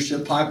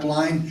leadership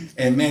pipeline.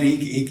 And man,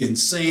 he can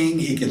sing,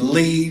 he can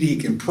lead, he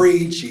can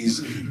preach, he's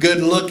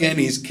good looking,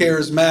 he's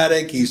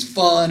charismatic, he's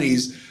fun,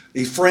 he's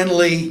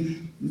friendly.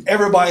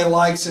 Everybody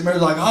likes him.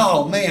 Everybody's like,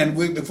 oh man,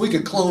 if we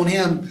could clone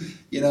him,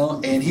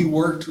 And he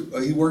worked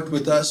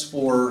with us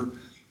for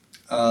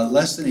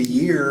less than a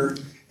year,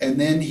 and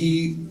then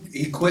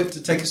he quit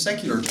to take a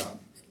secular job.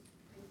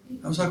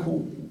 I was like,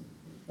 well,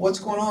 what's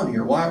going on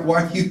here? Why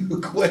are you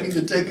quitting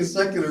to take a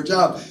secular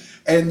job?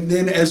 And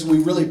then as we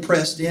really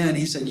pressed in,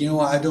 he said,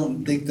 I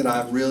don't think that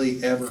I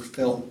really ever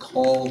felt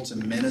called to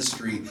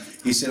ministry.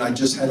 He said, I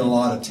just had a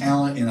lot of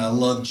talent and I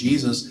love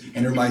Jesus,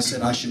 and everybody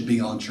said I should be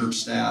on church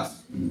staff.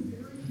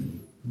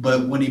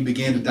 But when he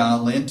began to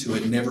dial into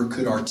it, never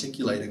could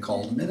articulate a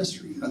call to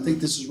ministry. I think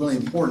this is really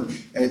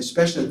important,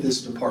 especially at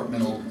this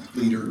departmental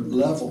leader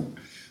level.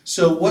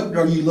 So what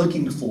are you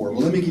looking for?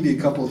 Well, let me give you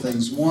a couple of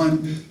things.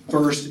 One,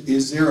 first,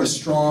 is there a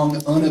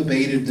strong,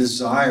 unabated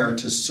desire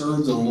to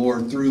serve the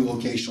Lord through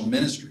vocational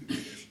ministry?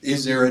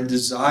 Is there a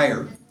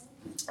desire?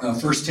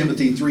 1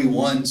 Timothy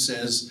 3:1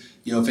 says,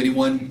 if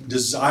anyone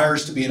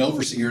desires to be an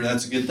overseer,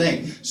 that's a good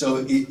thing.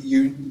 So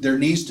there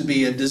needs to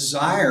be a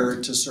desire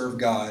to serve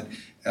God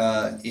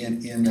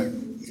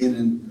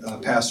in a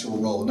pastoral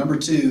role. Number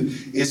two,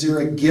 is there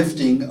a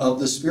gifting of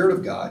the Spirit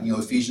of God?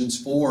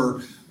 Ephesians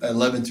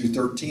 4:11 through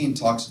 13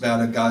 talks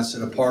about a God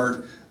set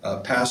apart,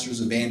 pastors,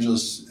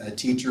 evangelists,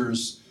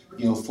 teachers,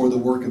 for the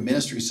work of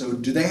ministry. So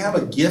do they have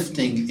a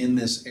gifting in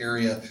this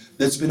area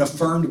that's been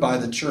affirmed by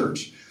the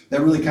church? That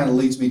really kind of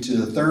leads me to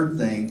the third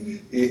thing.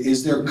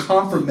 Is there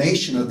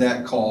confirmation of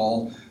that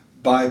call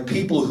by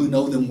people who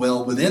know them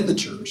well within the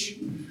church?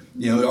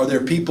 Are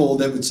there people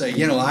that would say,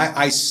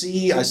 I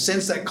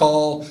sense that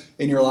call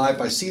in your life.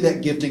 I see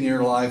that gifting in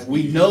your life.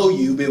 We know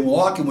you, been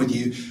walking with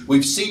you.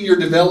 We've seen your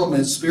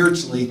development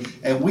spiritually,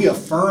 and we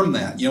affirm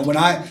that.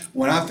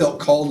 When I felt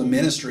called to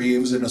ministry, it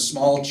was in a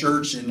small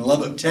church in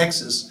Lubbock,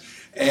 Texas.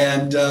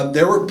 And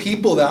there were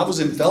people that I was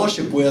in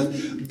fellowship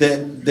with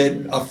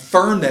that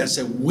affirmed that and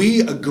said,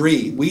 we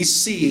agree. We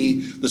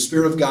see the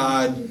Spirit of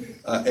God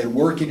at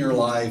work in your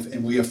life,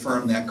 and we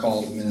affirm that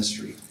call to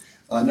ministry.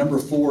 Number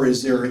 4,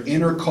 is there an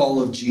inner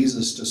call of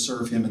Jesus to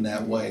serve him in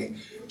that way?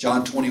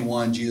 John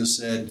 21, Jesus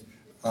said,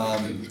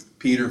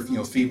 Peter,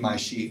 feed my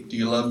sheep. Do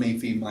you love me?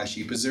 Feed my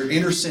sheep. Is there an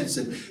inner sense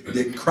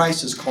that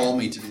Christ has called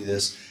me to do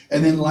this?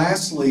 And then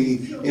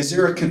lastly, is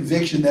there a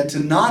conviction that to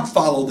not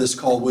follow this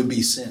call would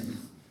be sin?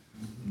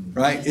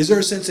 Right? Is there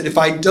a sense that if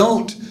I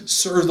don't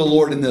serve the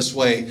Lord in this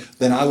way,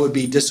 then I would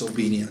be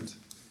disobedient?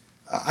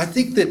 I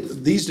think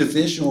that these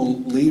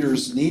divisional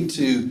leaders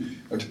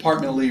or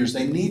departmental leaders,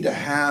 they need to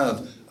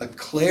have a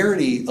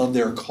clarity of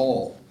their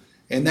call.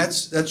 And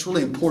that's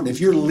really important. If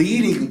you're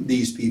leading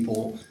these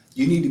people,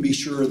 you need to be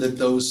sure that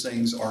those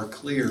things are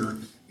clear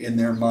in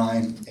their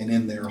mind and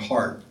in their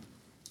heart.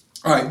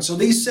 All right, so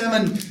these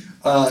 7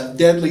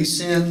 deadly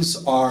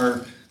sins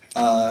are,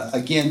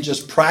 again,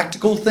 just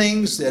practical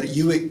things that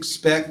you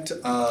expect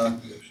a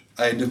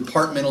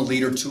departmental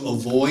leader to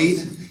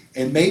avoid,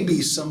 and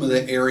maybe some of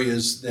the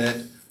areas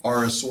that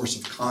are a source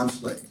of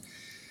conflict.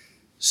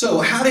 So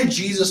how did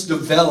Jesus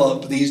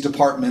develop these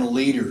departmental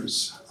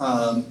leaders?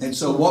 And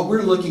so what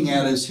we're looking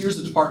at is, here's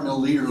the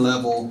departmental leader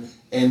level,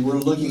 and we're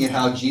looking at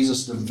how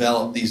Jesus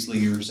developed these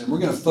leaders. And we're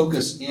going to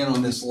focus in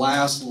on this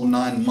last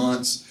 9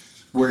 months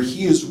where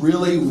he is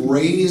really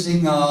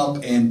raising up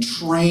and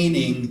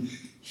training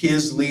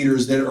his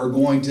leaders that are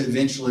going to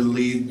eventually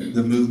lead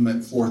the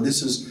movement forward.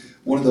 This is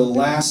one of the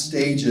last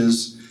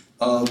stages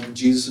of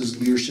Jesus'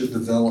 leadership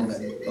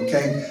development.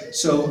 Okay,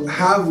 so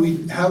how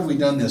have we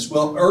done this?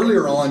 Well,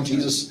 earlier on,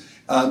 Jesus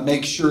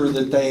makes sure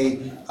that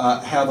they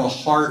have a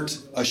heart,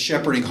 a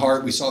shepherding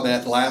heart. We saw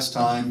that last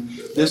time.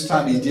 This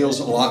time he deals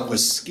a lot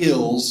with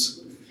skills.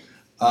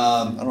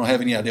 I don't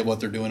have any idea what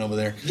they're doing over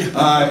there.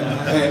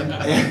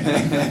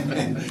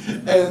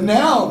 And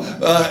now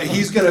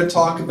he's going to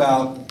talk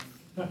about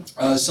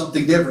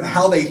something different,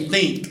 how they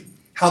think.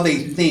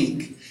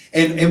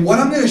 And what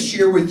I'm going to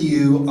share with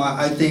you,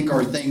 I think,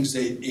 are things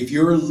that if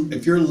you're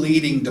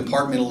leading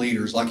departmental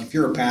leaders, like if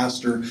you're a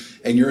pastor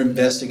and you're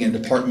investing in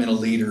departmental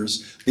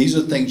leaders, these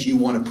are things you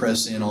want to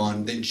press in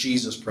on that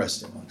Jesus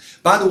pressed in on.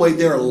 By the way,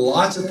 there are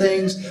lots of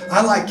things.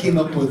 I came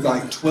up with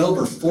 12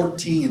 or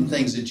 14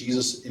 things that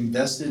Jesus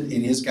invested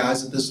in his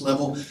guys at this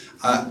level.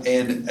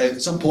 And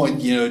at some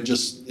point,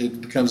 it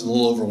becomes a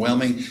little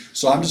overwhelming.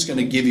 So I'm just going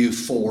to give you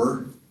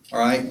 4, all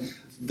right,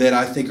 that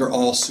I think are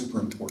all super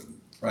important,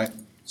 right?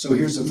 So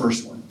here's the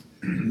first one,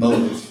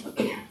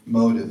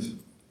 motive.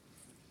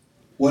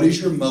 What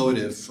is your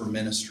motive for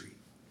ministry?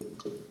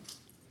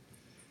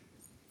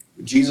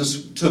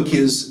 Jesus took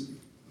his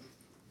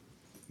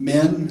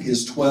men,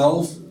 his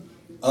 12,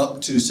 up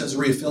to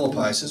Caesarea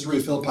Philippi.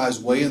 Caesarea Philippi is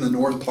way in the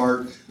north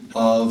part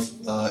of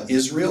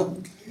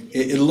Israel.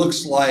 It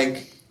looks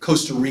like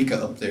Costa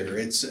Rica up there.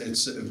 It's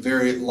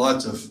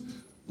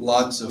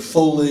lots of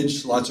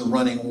foliage, lots of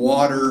running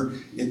water.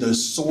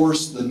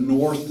 The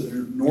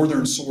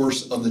northern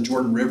source of the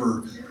Jordan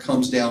River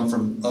comes down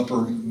from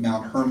upper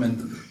Mount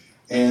Hermon,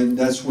 and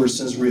that's where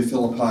Caesarea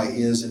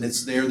Philippi is, and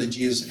it's there that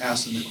Jesus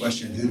asked them the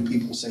question, who do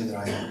people say that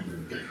I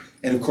am?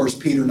 And of course,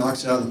 Peter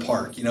knocks it out of the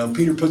park.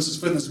 Peter puts his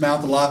foot in his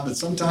mouth a lot, but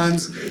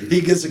sometimes he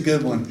gets a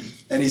good one.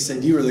 And he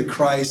said, you are the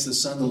Christ, the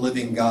Son of the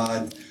living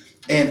God.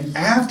 And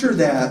after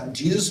that,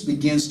 Jesus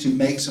begins to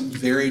make some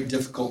very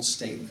difficult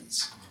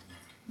statements.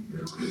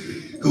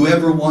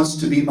 Whoever wants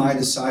to be my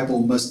disciple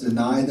must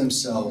deny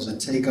themselves and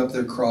take up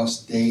their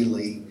cross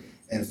daily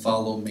and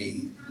follow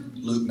me.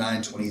 Luke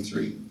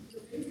 9:23.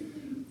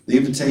 The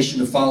invitation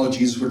to follow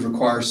Jesus would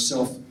require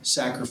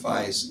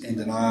self-sacrifice and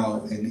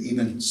denial and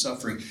even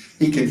suffering.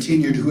 He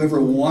continued, whoever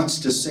wants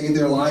to save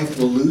their life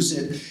will lose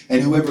it,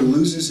 and whoever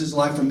loses his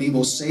life for me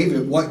will save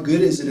it. What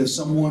good is it if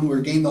someone were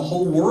to gain the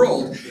whole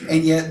world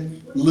and yet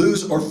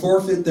lose or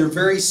forfeit their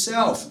very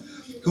self?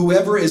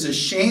 Whoever is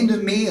ashamed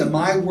of me and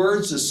my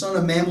words, the Son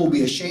of Man will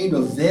be ashamed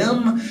of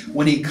them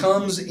when he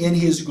comes in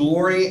his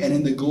glory and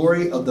in the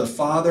glory of the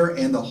Father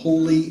and the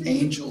holy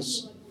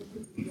angels.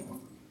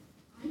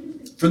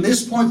 From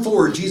this point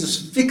forward,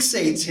 Jesus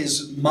fixates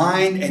his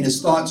mind and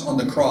his thoughts on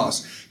the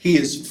cross. He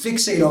is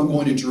fixated on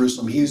going to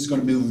Jerusalem. He's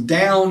going to move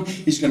down.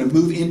 He's going to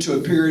move into a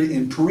period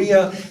in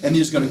Perea, and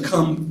he's going to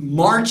come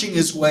marching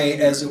his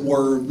way, as it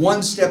were,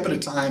 one step at a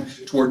time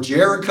toward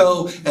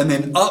Jericho, and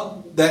then up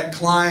that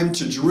climb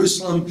to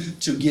Jerusalem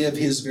to give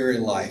his very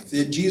life.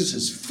 Jesus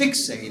is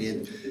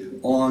fixated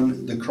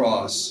on the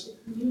cross,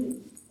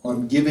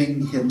 on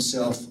giving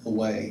himself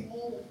away.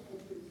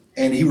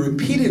 And he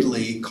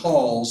repeatedly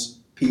calls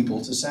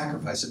people to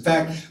sacrifice. In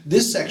fact,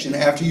 this section,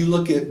 after you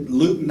look at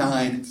Luke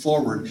 9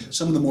 forward,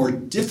 some of the more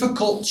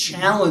difficult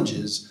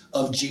challenges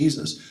of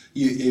Jesus.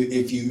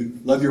 If you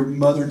love your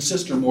mother and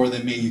sister more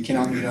than me, you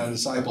cannot be my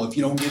disciple. If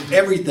you don't give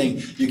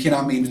everything, you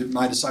cannot be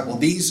my disciple.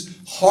 These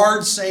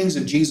hard sayings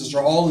of Jesus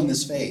are all in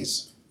this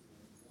phase.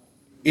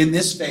 In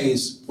this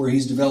phase where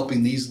he's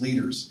developing these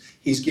leaders,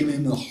 he's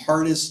giving them the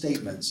hardest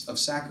statements of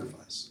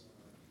sacrifice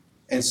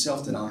and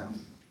self-denial.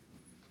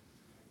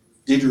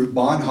 Dietrich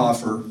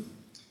Bonhoeffer,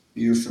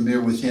 you're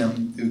familiar with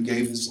him, who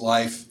gave his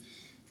life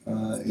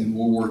in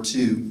World War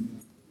II.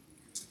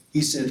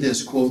 He said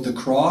this, quote, "The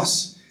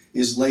cross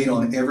is laid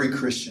on every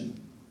Christian.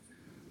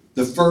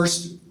 The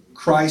first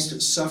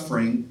Christ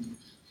suffering,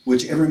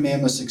 which every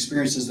man must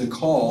experience, is the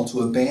call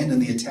to abandon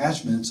the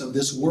attachments of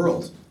this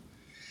world.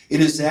 It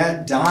is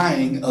that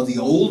dying of the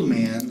old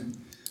man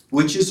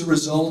which is the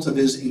result of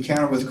his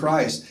encounter with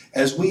Christ.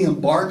 As we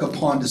embark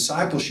upon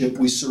discipleship,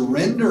 we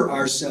surrender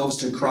ourselves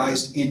to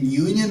Christ in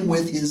union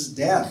with his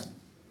death.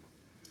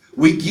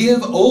 We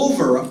give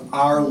over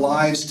our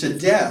lives to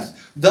death.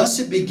 Thus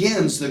it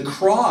begins. The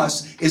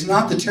cross is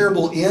not the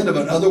terrible end of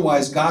an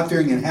otherwise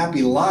God-fearing and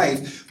happy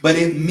life, but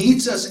it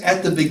meets us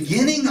at the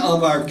beginning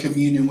of our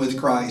communion with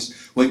Christ.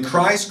 When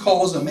Christ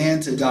calls a man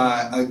to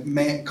die,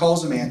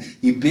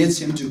 he bids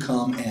him to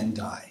come and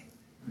die."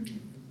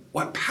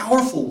 What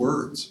powerful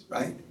words,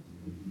 right?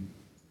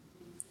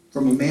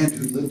 From a man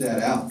who lived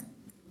that out.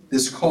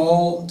 This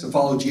call to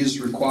follow Jesus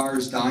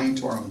requires dying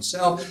to our own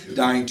self,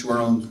 dying to our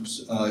own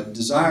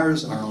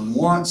desires, our own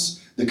wants,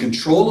 the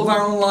control of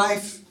our own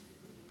life.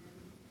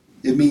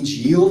 It means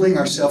yielding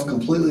ourselves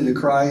completely to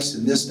Christ,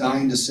 and this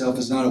dying to self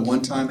is not a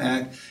one-time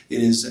act.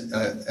 It is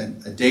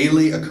a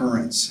daily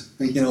occurrence,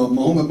 a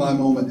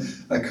moment-by-moment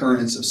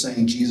occurrence of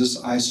saying, Jesus,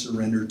 I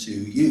surrender to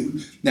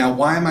you. Now,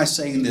 why am I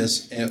saying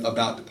this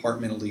about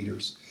departmental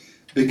leaders?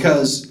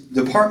 Because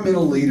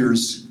departmental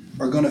leaders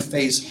are going to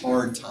face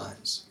hard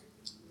times.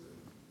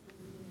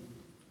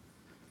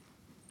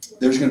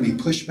 There's going to be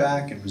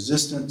pushback and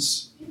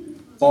resistance,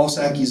 false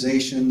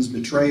accusations,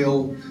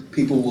 betrayal.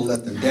 People will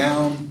let them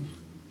down.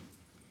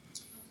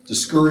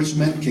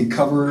 Discouragement can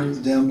cover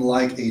them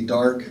like a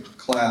dark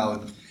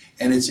cloud.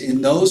 And it's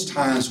in those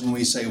times when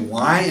we say,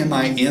 why am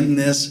I in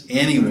this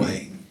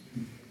anyway?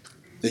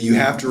 That you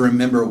have to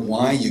remember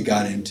why you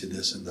got into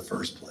this in the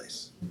first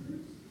place.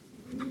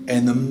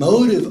 And the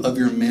motive of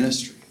your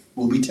ministry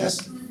will be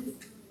tested.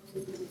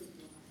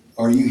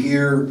 Are you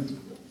here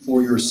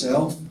for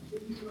yourself?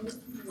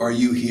 Are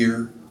you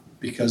here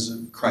because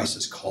Christ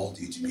has called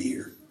you to be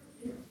here?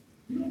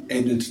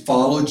 And to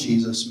follow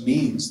Jesus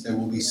means there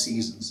will be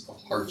seasons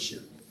of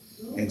hardship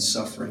and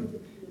suffering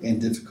and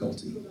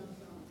difficulty.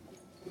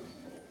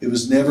 It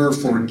was never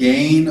for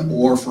gain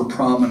or for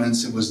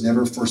prominence. It was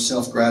never for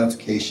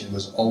self-gratification. It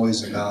was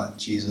always about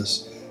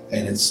Jesus,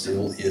 and it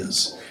still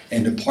is.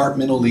 And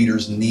departmental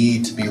leaders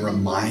need to be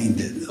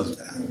reminded of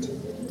that.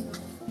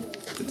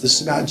 That this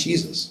is about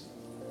Jesus.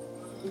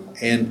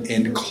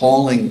 And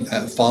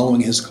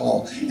following his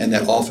call, and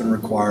that often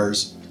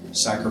requires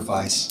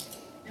sacrifice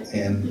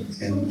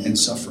and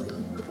suffering.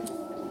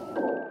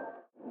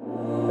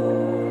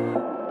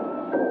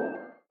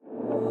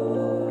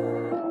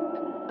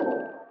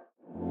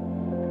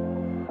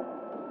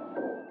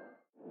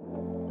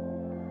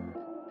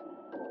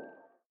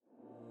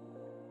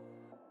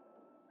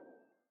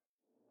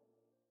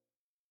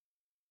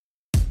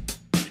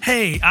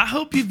 Hey, I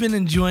hope you've been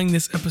enjoying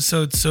this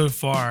episode so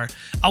far.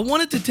 I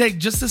wanted to take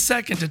just a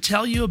second to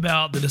tell you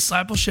about the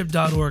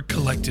discipleship.org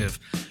collective.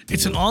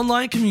 It's an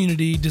online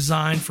community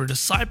designed for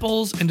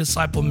disciples and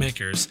disciple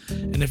makers.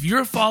 And if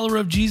you're a follower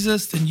of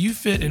Jesus, then you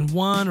fit in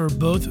one or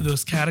both of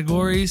those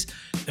categories.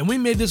 And we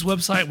made this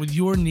website with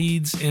your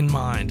needs in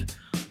mind.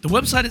 The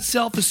website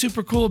itself is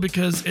super cool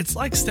because it's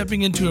like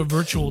stepping into a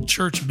virtual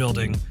church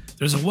building.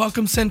 There's a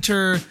welcome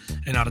center,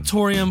 an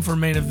auditorium for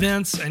main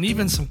events, and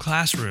even some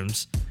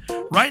classrooms.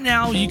 Right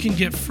now, you can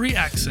get free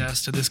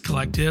access to this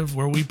collective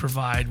where we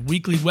provide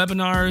weekly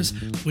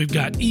webinars, we've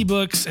got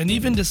ebooks, and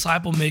even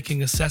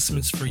disciple-making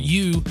assessments for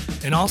you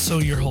and also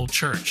your whole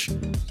church.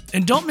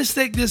 And don't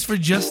mistake this for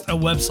just a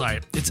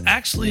website. It's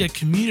actually a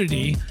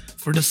community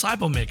for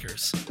disciple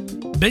makers.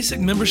 Basic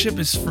membership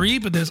is free,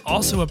 but there's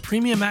also a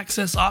premium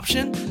access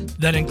option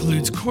that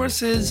includes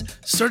courses,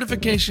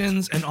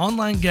 certifications, and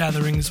online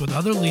gatherings with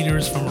other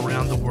leaders from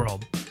around the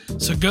world.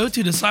 So go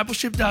to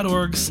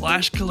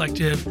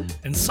discipleship.org/collective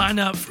and sign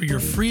up for your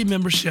free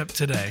membership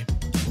today.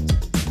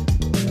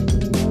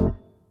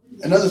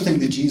 Another thing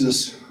that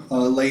Jesus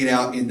laid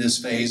out in this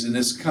phase, and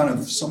it's kind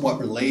of somewhat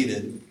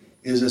related,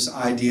 is this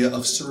idea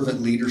of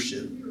servant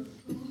leadership.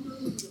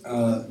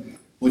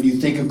 When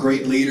you think of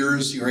great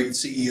leaders, great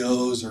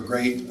CEOs or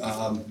great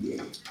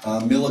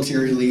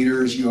military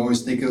leaders, you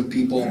always think of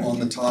people on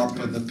the top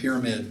of the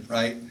pyramid,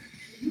 right?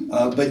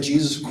 But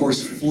Jesus, of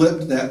course,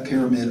 flipped that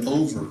pyramid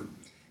over.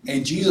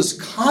 And Jesus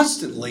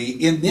constantly,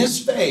 in this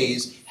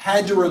phase,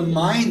 had to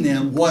remind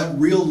them what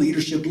real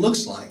leadership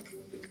looks like.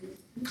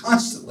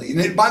 Constantly.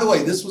 And by the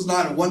way, this was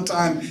not a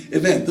one-time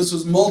event. This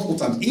was multiple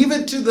times.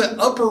 Even to the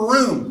upper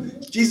room,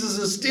 Jesus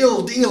is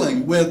still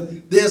dealing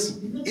with this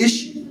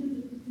issue.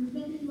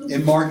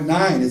 In Mark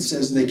 9, it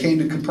says they came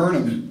to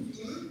Capernaum.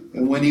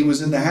 And when he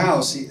was in the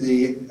house,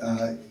 he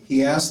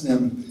asked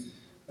them,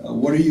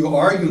 what are you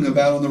arguing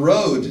about on the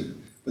road?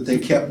 But they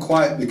kept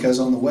quiet because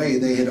on the way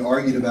they had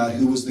argued about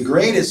who was the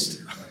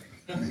greatest.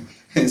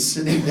 And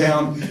sitting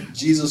down,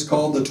 Jesus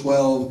called the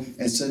 12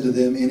 and said to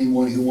them,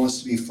 anyone who wants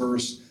to be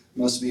first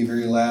must be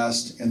very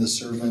last and the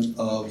servant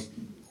of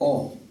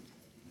all.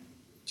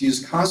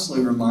 Jesus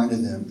constantly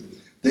reminded them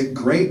that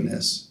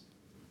greatness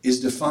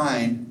is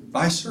defined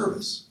by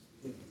service.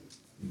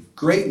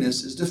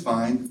 Greatness is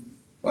defined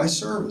by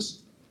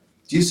service.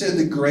 Jesus said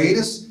the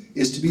greatest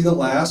is to be the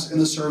last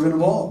and the servant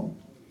of all.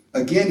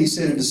 Again, he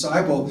said a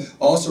disciple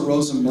also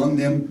rose among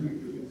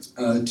them,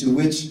 to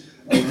which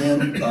of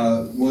them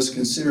was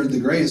considered the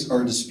greatest,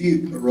 or a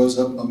dispute rose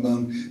up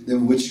among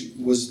them which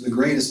was the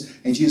greatest.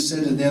 And Jesus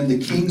said to them, the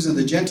kings of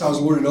the Gentiles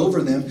lorded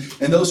over them,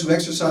 and those who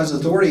exercise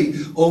authority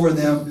over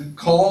them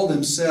call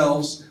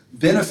themselves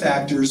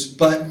benefactors,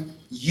 but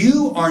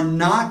you are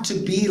not to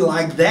be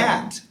like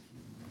that.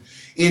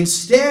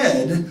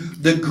 Instead,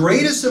 the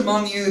greatest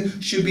among you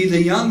should be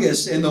the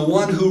youngest, and the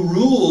one who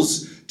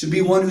rules to be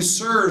one who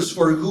serves.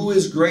 For who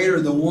is greater,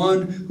 the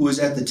one who is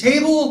at the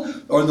table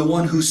or the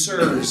one who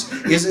serves?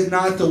 Is it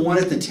not the one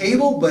at the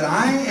table? But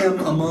I am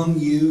among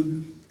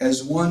you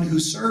as one who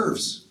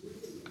serves.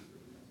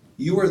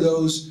 You are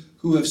those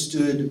who have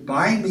stood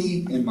by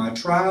me in my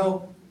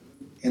trial,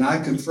 and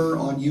I confer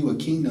on you a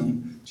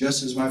kingdom,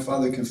 just as my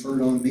Father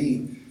conferred on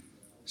me,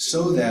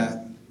 so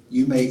that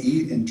you may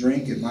eat and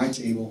drink at my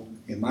table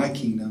in my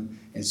kingdom,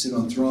 and sit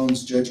on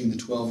thrones judging the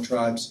 12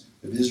 tribes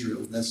of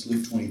Israel. That's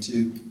Luke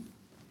 22,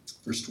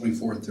 verse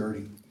 24 and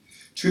 30.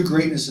 True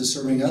greatness is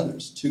serving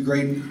others. True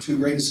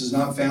greatness is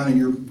not found in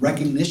your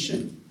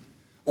recognition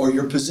or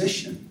your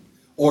position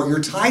or your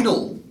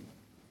title.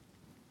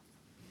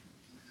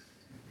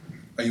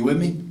 Are you with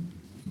me?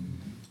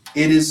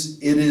 It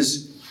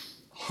is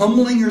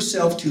humbling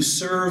yourself to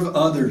serve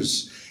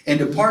others. And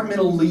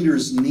departmental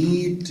leaders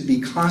need to be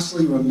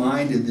constantly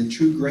reminded that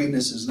true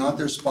greatness is not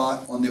their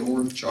spot on the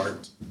org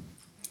chart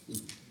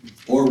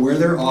or where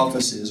their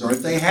office is, or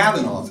if they have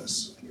an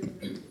office.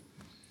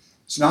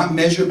 It's not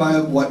measured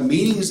by what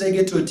meetings they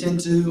get to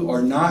attend to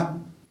or not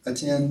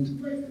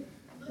attend.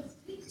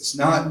 It's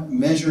not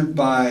measured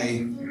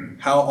by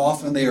how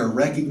often they are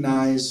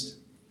recognized.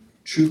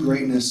 True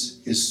greatness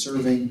is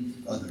serving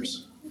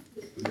others.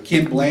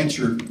 Ken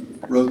Blanchard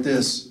wrote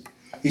this.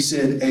 He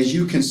said, as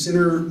you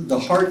consider the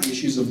heart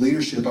issues of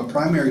leadership, a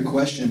primary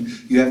question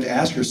you have to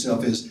ask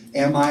yourself is,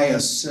 am I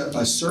a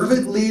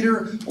servant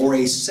leader or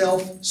a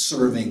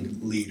self-serving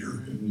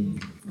leader?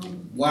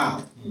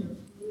 Wow.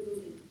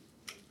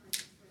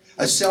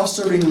 A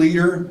self-serving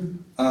leader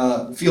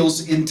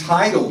feels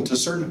entitled to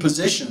certain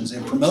positions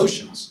and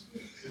promotions.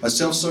 A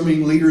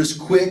self-serving leader is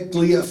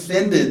quickly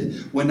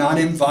offended when not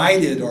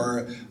invited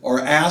or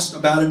asked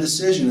about a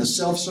decision. A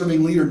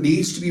self-serving leader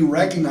needs to be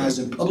recognized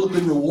and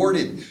publicly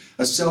rewarded.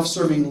 A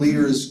self-serving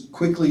leader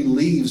quickly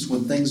leaves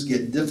when things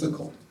get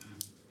difficult.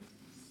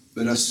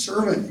 But a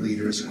servant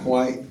leader is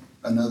quite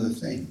another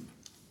thing.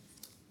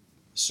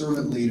 A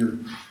servant leader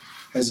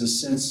has a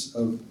sense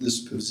of this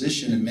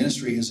position in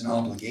ministry as an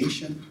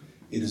obligation.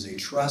 It is a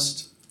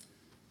trust.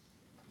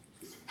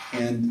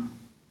 And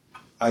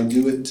I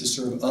do it to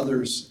serve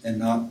others and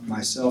not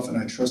myself, and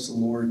I trust the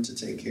Lord to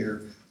take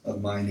care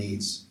of my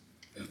needs.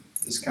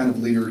 This kind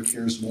of leader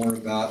cares more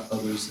about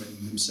others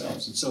than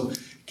themselves. And so,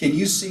 can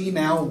you see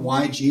now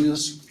why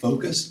Jesus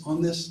focused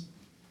on this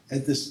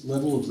at this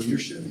level of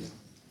leadership?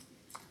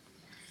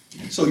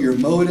 So your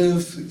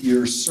motive,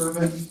 your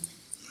servant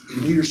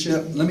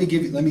leadership. Let me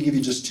give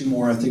you just two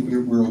more. I think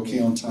we're okay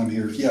on time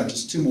here. Yeah,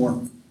 just two more,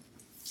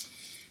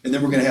 and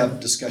then we're going to have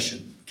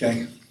discussion.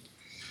 Okay.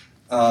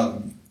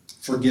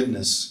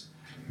 Forgiveness.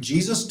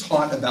 Jesus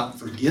taught about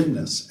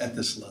forgiveness at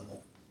this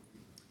level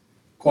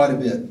quite a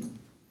bit.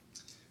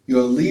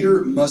 A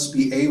leader must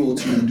be able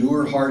to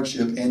endure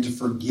hardship and to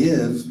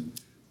forgive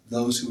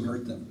those who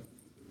hurt them.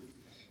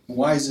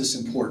 Why is this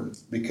important?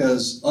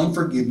 Because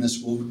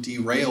unforgiveness will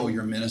derail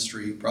your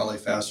ministry probably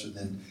faster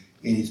than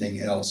anything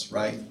else,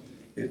 right?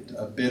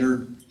 A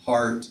bitter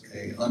heart,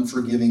 an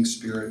unforgiving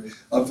spirit.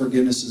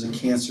 Unforgiveness is a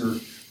cancer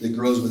that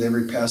grows with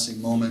every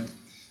passing moment.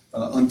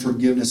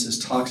 Unforgiveness is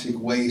toxic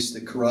waste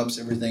that corrupts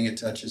everything it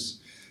touches.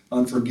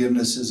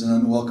 Unforgiveness is an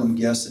unwelcome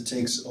guest that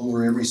takes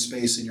over every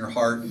space in your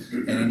heart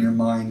and in your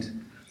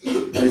mind.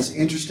 And it's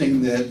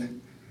interesting that,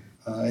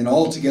 and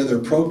altogether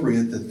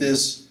appropriate, that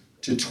this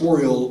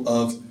tutorial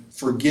of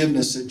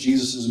forgiveness that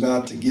Jesus is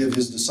about to give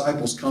his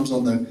disciples comes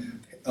on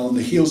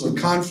the heels of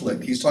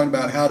conflict. He's talking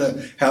about how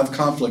to have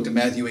conflict in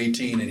Matthew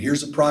 18, and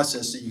here's a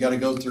process that you got to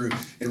go through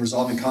in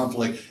resolving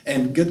conflict.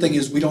 And good thing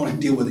is we don't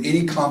deal with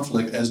any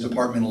conflict as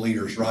departmental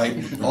leaders, right?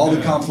 All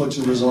the conflicts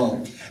are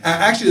resolved.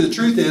 Actually, the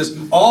truth is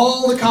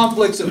all the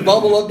conflicts that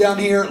bubble up down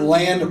here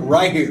land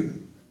right here,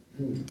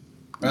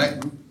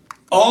 right?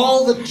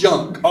 All the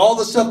junk, all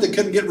the stuff that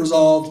couldn't get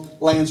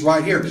resolved lands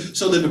right here.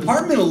 So the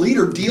departmental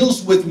leader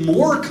deals with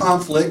more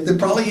conflict than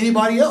probably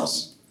anybody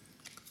else,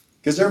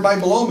 because everybody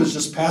below him is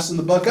just passing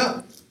the buck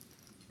up,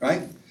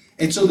 right?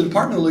 And so the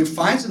departmental leader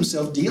finds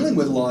himself dealing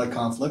with a lot of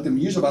conflict, and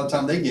usually by the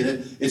time they get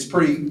it, it's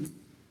pretty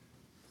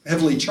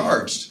heavily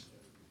charged.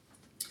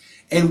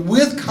 And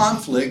with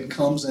conflict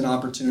comes an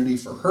opportunity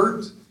for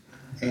hurt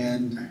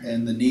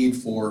and the need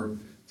for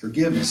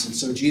forgiveness. And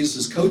so Jesus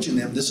is coaching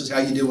them. This is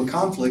how you deal with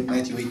conflict,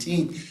 Matthew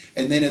 18.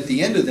 And then at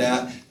the end of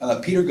that,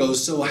 Peter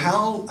goes, so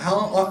how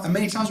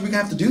many times are we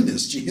gonna have to do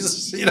this,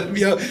 Jesus? We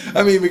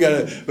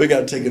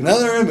gotta take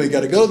another, and we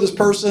gotta go to this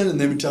person,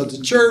 and then we tell it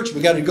to church.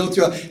 We gotta go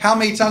through. How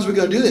many times are we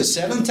gonna do this?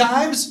 7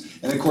 times?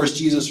 And of course,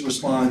 Jesus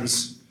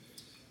responds,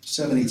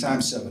 70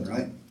 times 7,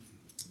 right?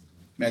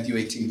 Matthew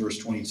 18, verse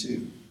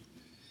 22.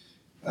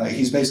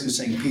 He's basically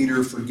saying,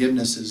 Peter,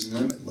 forgiveness is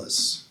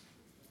limitless.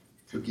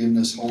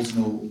 Forgiveness holds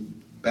no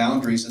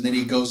boundaries. And then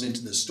he goes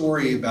into the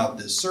story about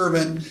this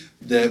servant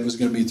that was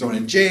going to be thrown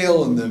in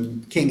jail, and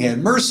the king had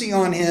mercy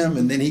on him,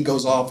 and then he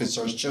goes off and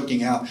starts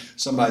choking out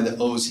somebody that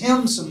owes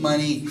him some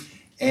money.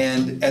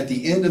 And at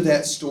the end of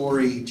that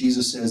story,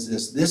 Jesus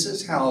says this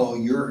is how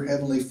your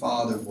heavenly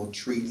Father will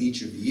treat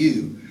each of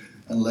you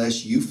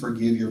unless you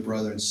forgive your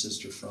brother and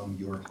sister from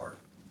your heart.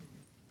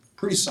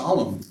 Pretty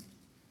solemn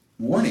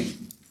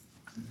warning.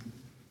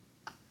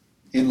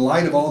 In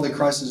light of all that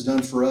Christ has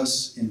done for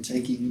us in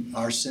taking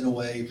our sin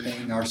away,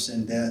 paying our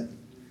sin debt,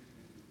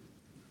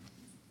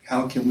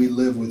 how can we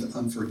live with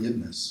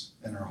unforgiveness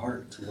in our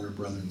heart toward a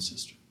brother and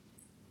sister?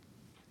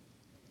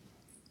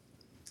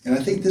 And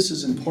I think this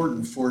is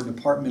important for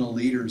departmental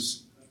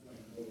leaders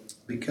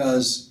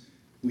because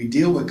we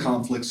deal with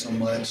conflict so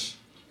much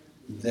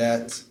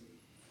that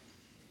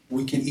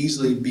we can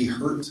easily be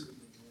hurt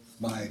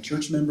by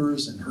church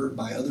members and hurt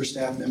by other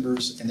staff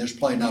members, and there's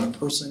probably not a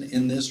person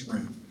in this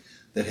room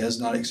that has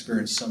not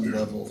experienced some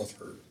level of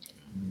hurt.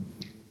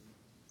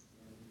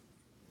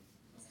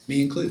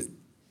 Me included.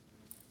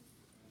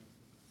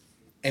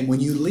 And when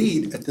you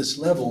lead at this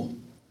level,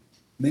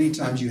 many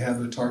times you have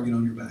a target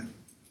on your back.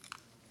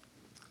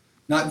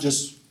 Not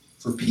just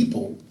for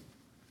people,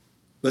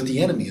 but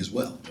the enemy as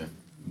well.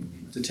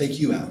 To take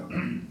you out,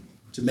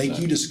 to make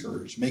you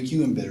discouraged, make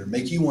you embittered,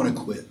 make you want to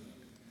quit,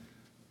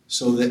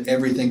 so that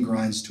everything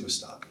grinds to a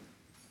stop.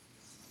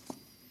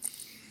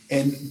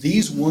 And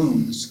these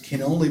wounds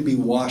can only be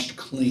washed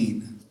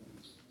clean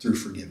through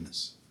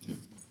forgiveness.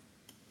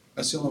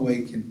 That's the only way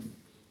it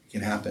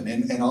can happen.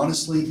 And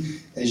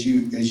honestly, as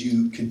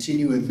you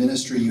continue in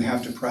ministry, you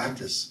have to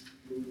practice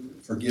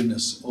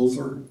forgiveness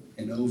over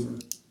and over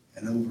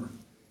and over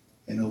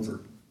and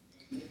over.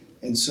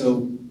 And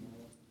so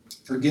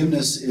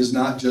forgiveness is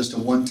not just a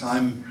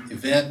one-time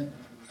event,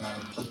 a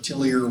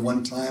peculiar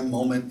one-time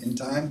moment in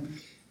time.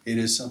 It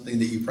is something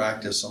that you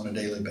practice on a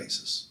daily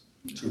basis.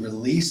 To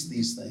release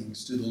these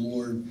things to the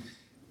Lord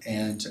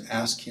and to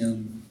ask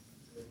Him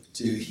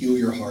to heal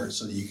your heart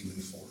so that you can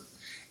move forward.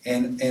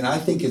 And I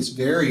think it's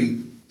very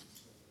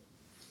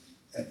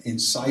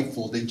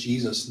insightful that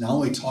Jesus not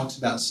only talks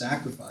about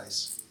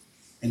sacrifice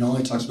and not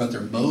only talks about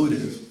their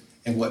motive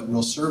and what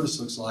real service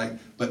looks like,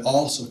 but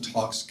also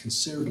talks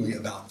considerably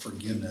about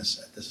forgiveness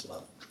at this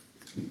level.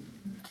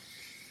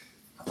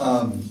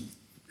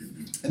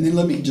 And then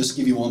let me just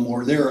give you one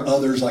more. There are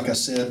others, like I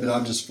said, but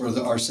I'm just, for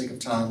our sake of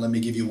time, let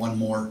me give you one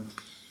more.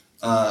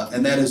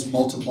 And that is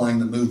multiplying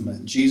the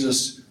movement.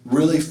 Jesus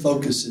really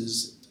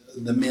focuses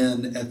the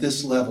men at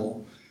this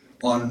level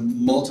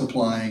on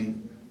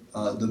multiplying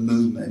the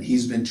movement.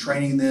 He's been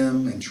training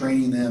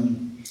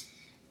them.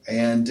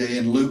 And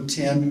in Luke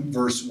 10,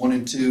 verse 1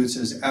 and 2, it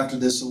says, after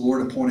this, the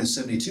Lord appointed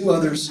 72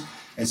 others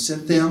and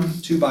sent them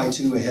 2 by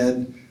 2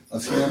 ahead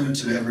of him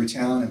to every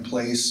town and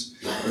place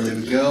where they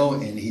would go.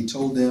 And he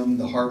told them,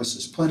 the harvest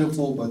is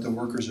plentiful, but the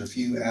workers are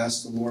few.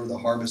 Ask the Lord of the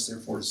harvest,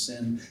 therefore, to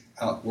send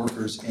out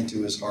workers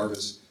into his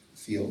harvest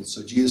field.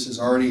 So Jesus has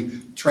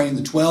already trained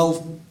the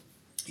 12.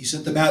 He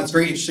sent them out. It's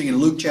very interesting. In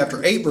Luke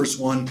chapter 8, verse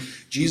 1,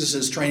 Jesus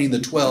is training the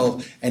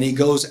 12, and he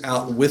goes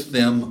out with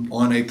them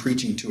on a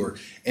preaching tour.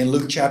 In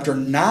Luke chapter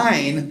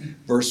 9,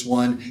 verse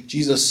 1,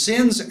 Jesus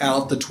sends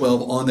out the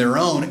 12 on their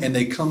own, and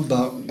they come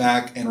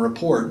back and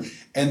report.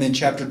 And then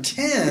chapter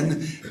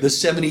 10, the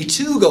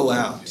 72 go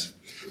out.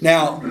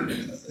 Now,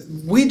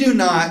 we do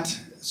not,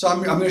 so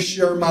I'm going to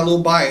share my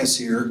little bias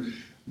here.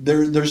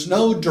 There's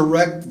no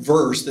direct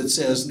verse that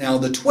says, now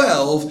the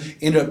 12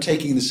 ended up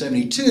taking the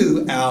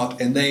 72 out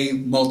and they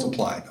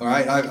multiplied. All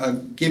right, I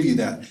give you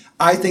that.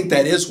 I think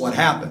that is what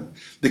happened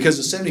because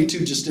the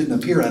 72 just didn't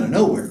appear out of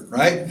nowhere,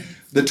 right?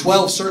 The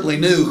 12 certainly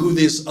knew who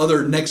this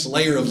other next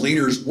layer of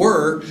leaders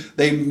were.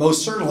 They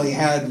most certainly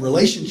had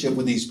relationship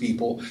with these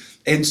people.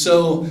 And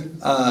so,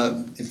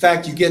 in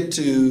fact, you get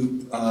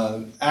to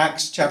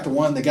Acts chapter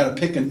 1, they got to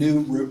pick a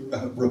new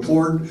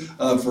report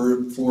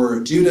for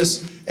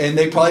Judas, and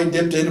they probably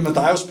dipped into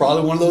Matthias,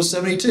 probably one of those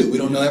 72. We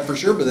don't know that for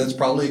sure, but that's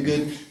probably a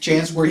good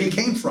chance where he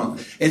came from.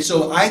 And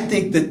so I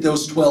think that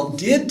those 12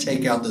 did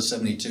take out the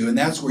 72, and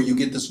that's where you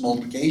get this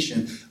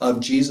multiplication of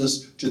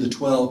Jesus to the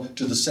 12,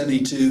 to the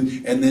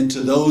 72, and then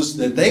to those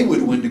that they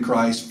would win to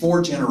Christ.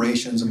 4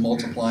 generations of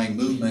multiplying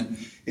movement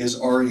is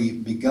already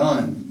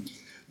begun.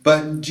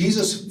 But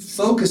Jesus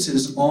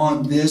focuses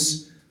on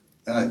this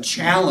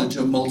challenge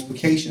of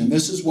multiplication. And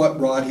this is what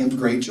brought him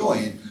great joy.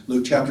 In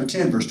Luke chapter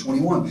 10, verse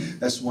 21,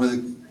 that's one of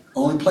the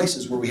only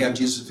places where we have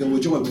Jesus filled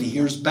with joy. When he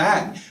hears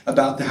back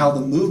about how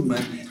the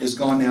movement has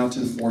gone now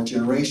to the 4th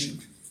generation.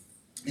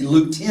 In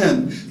Luke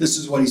 10, this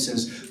is what he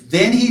says.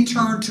 Then he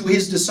turned to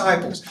his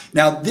disciples.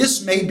 Now,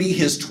 this may be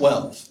his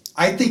 12.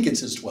 I think it's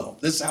his 12.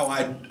 This is how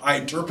I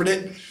interpret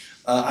it.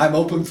 I'm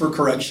open for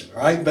correction,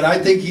 all right? But I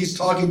think he's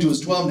talking to his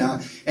 12 now.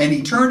 And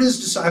he turned to his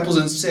disciples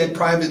and said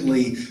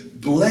privately,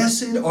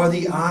 blessed are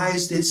the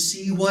eyes that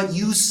see what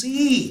you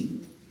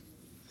see.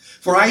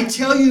 For I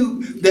tell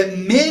you that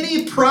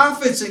many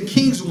prophets and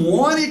kings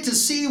wanted to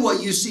see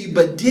what you see,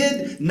 but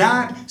did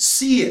not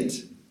see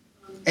it.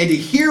 And to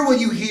hear what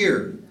you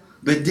hear,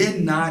 but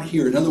did not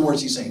hear. In other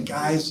words, he's saying,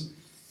 guys,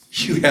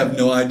 you have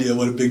no idea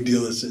what a big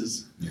deal this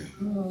is.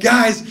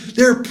 Guys,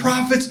 there are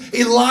prophets.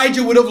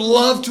 Elijah would have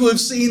loved to have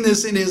seen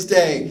this in his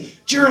day.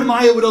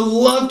 Jeremiah would have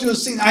loved to have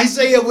seen.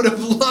 Isaiah would have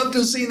loved to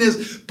have seen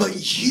this.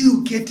 But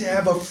you get to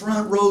have a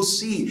front row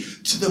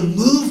seat to the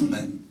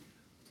movement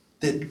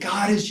that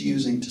God is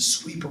using to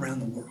sweep around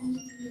the world.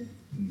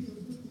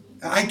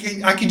 I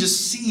can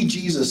just see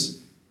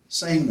Jesus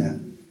saying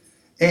that.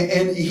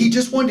 And he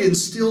just wanted to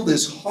instill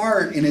this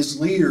heart in his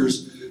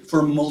leaders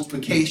for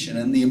multiplication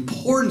and the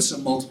importance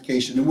of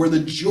multiplication and where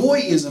the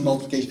joy is in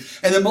multiplication.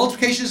 And the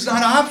multiplication is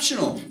not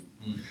optional.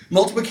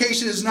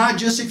 Multiplication is not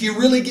just if you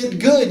really get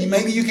good,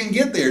 maybe you can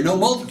get there. No,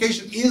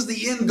 multiplication is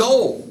the end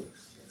goal.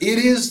 It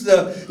is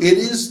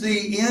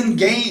the end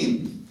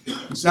game.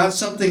 It's not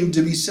something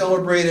to be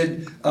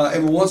celebrated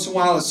every once in a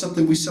while. It's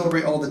something we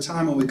celebrate all the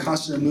time, and we're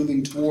constantly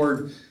moving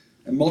toward.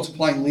 And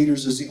multiplying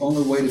leaders is the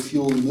only way to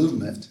fuel the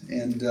movement.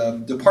 And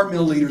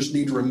departmental leaders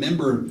need to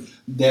remember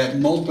that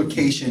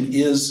multiplication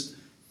is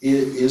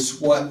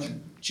what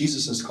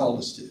Jesus has called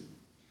us to.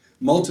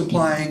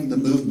 Multiplying the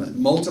movement,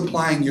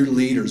 multiplying your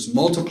leaders,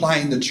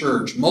 multiplying the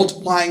church,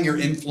 multiplying your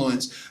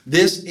influence.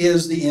 This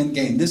is the end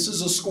game. This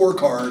is a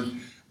scorecard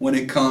when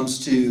it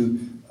comes to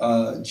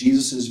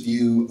Jesus'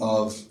 view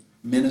of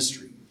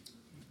ministry.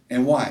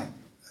 And why?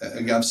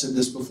 I've said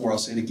this before, I'll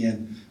say it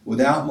again.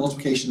 Without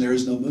multiplication, there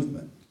is no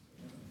movement.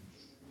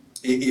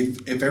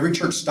 If every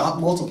church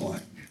stopped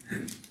multiplying,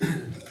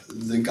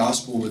 the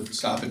gospel would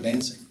stop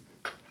advancing.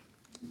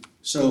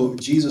 So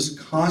Jesus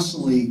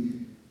constantly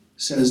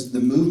says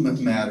the movement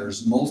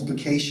matters,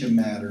 multiplication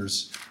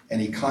matters, and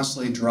he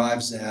constantly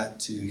drives that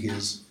to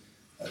his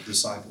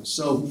disciples.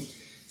 So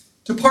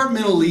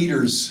departmental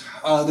leaders,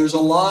 there's a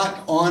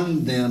lot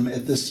on them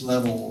at this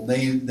level.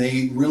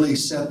 They really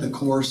set the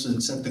course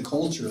and set the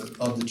culture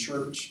of the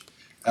church.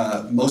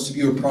 Most of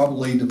you are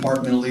probably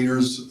departmental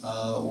leaders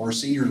or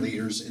senior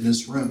leaders in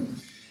this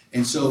room.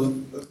 And so,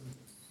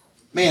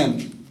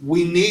 man,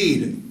 we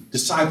need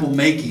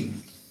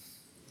disciple-making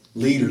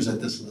leaders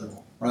at this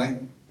level, right?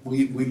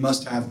 We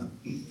must have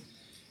them.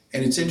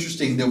 And it's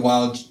interesting that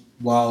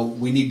while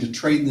we need to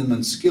train them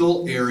in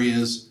skill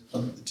areas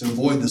to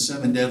avoid the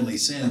 7 deadly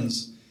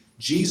sins,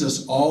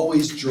 Jesus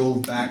always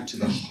drove back to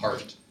the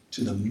heart,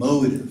 to the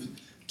motive,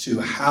 to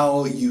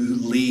how you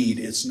lead.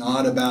 It's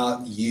not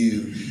about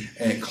you.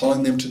 And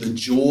calling them to the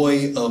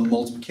joy of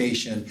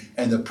multiplication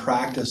and the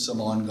practice of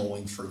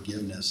ongoing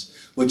forgiveness,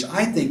 which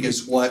I think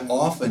is what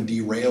often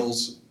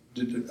derails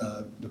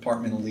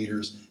departmental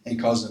leaders and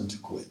causes them to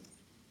quit.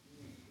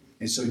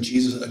 And so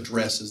Jesus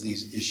addresses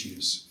these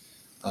issues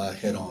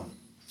head on.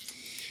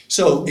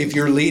 So if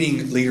you're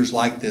leading leaders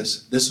like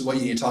this is what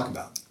you need to talk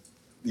about.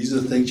 These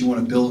are the things you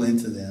want to build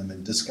into them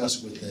and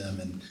discuss with them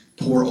and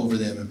pour over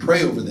them and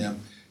pray over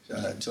them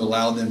to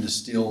allow them to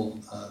still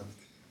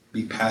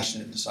be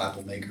passionate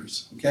disciple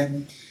makers.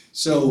 Okay?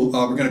 So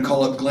we're going to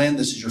call up Glenn.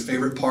 This is your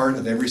favorite part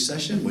of every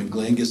session when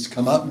Glenn gets to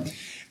come up.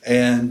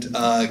 And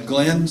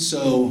Glenn,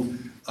 so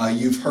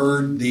you've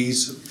heard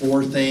these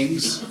 4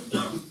 things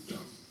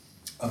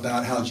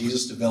about how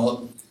Jesus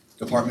developed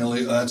departmental.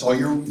 That's all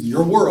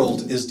your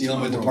world is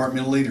dealing with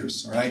departmental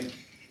leaders, all right?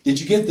 Did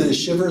you get the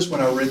shivers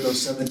when I read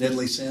those 7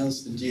 deadly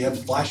sins? Did you have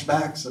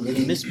flashbacks of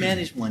any?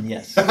 Mismanaged one,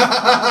 yes.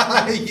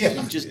 Yeah.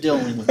 I'm just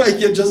dealing with it.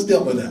 Yeah, just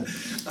deal with that.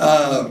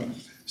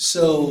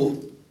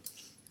 So,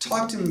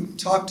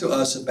 talk to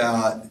us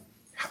about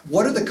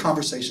what are the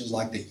conversations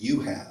like that you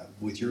have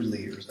with your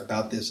leaders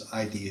about this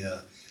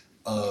idea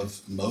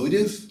of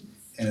motive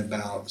and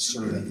about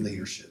servant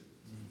leadership?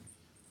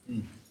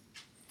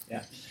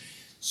 Yeah.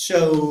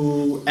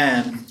 So,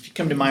 if you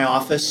come to my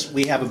office,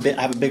 I have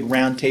a big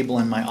round table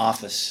in my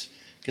office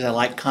because I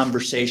like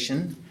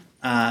conversation.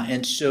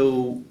 And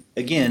so,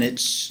 again,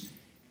 it's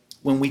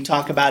when we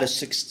talk about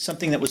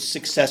something that was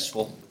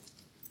successful,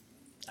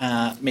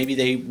 maybe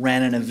they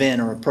ran an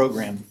event or a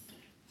program.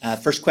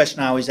 First question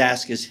I always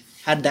ask is,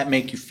 how did that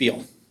make you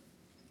feel?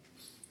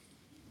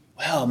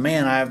 Well,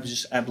 man,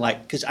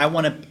 because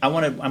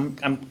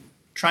I'm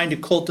trying to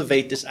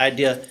cultivate this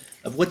idea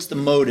of what's the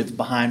motive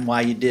behind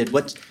why you did.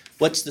 What's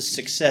the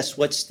success?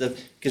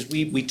 Because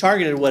we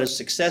targeted what a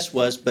success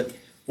was, but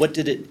what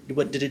did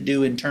it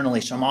do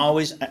internally? So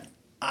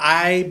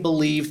I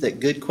believe that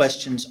good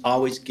questions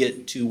always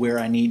get to where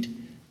I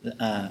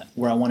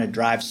want to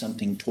drive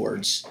something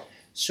towards.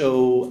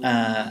 So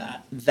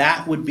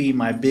that would be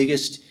my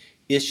biggest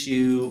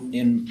issue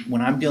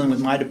when I'm dealing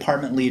with my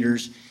department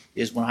leaders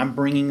is when I'm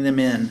bringing them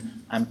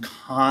in, I'm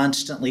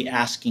constantly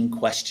asking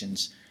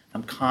questions.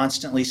 I'm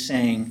constantly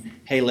saying,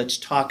 hey, let's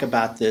talk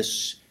about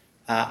this.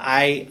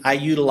 I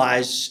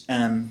utilize,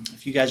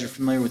 if you guys are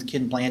familiar with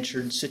Ken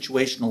Blanchard's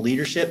situational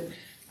leadership,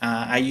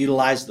 I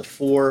utilize the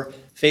 4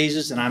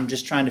 phases, and I'm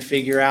just trying to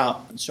figure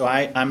out. So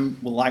I'm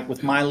like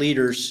with my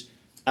leaders,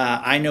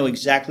 I know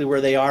exactly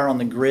where they are on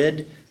the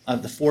grid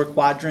of the 4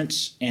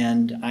 quadrants,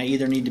 and I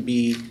either need to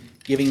be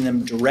giving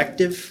them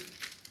directive,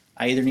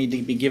 I either need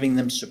to be giving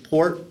them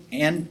support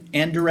and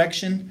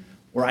direction,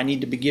 or I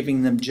need to be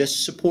giving them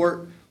just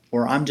support,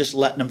 or I'm just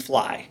letting them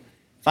fly.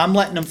 If I'm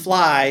letting them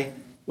fly,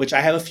 which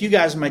I have a few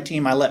guys on my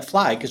team I let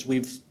fly because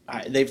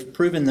they've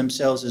proven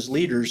themselves as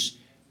leaders.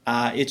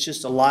 It's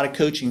just a lot of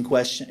coaching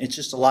questions. It's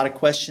just a lot of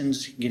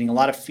questions, getting a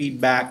lot of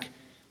feedback.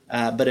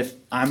 But if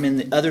I'm in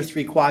the other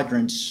 3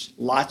 quadrants,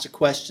 lots of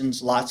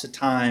questions, lots of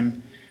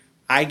time.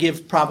 I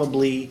give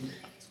probably,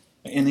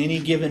 in any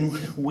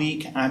given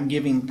week, I'm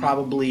giving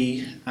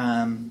probably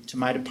to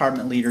my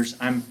department leaders,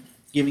 I'm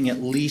giving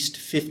at least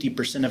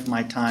 50% of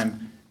my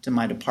time to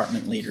my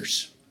department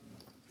leaders.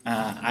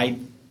 I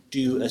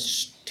do a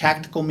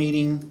tactical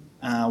meeting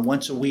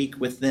once a week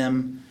with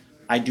them.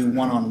 I do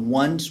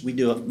one-on-ones. We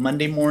do a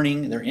Monday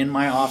morning. They're in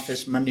my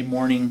office Monday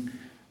morning,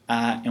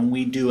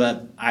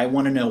 and I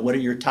want to know, what are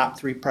your top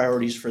 3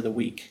 priorities for the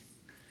week?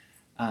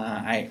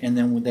 And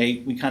then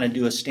we kind of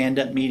do a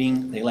stand-up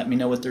meeting. They let me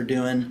know what they're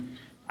doing.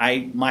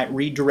 I might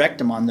redirect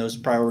them on those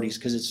priorities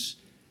because it's,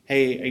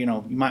 hey, you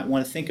might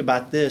want to think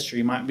about this, or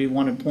you might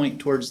want to point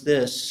towards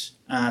this.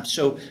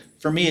 So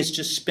for me, it's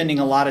just spending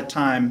a lot of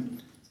time.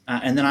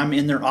 And then I'm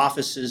in their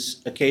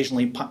offices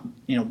occasionally,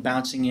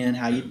 bouncing in,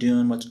 how you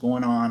doing, what's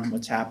going on,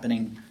 what's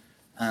happening.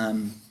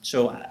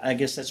 So I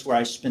guess that's where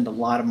I spend a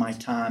lot of my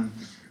time,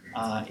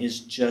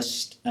 is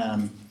just,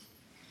 and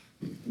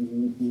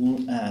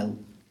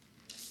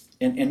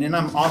then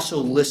I'm also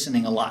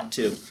listening a lot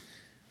too.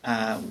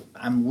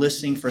 I'm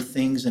listening for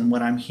things in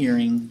what I'm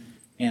hearing,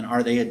 and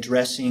are they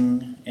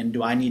addressing, and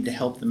do I need to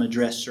help them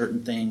address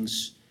certain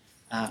things?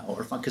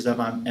 Or because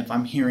if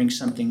I'm hearing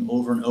something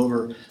over and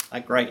over,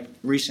 like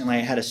recently I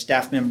had a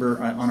staff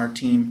member on our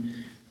team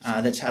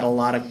that's had a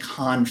lot of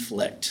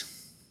conflict.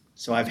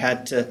 So I've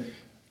had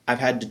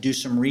to do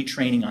some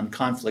retraining on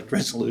conflict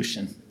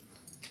resolution,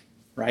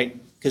 right?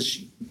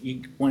 Because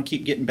you want to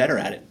keep getting better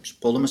at it. Just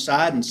pulled them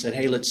aside and said,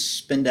 hey, let's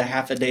spend a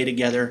half a day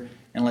together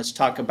and let's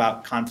talk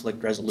about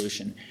conflict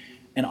resolution.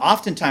 And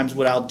oftentimes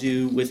what I'll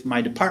do with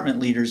my department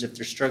leaders, if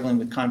they're struggling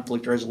with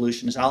conflict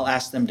resolution, is I'll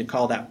ask them to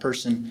call that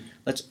person.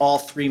 Let's all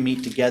 3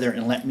 meet together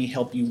and let me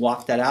help you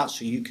walk that out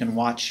so you can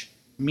watch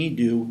me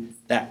do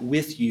that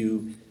with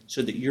you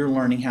so that you're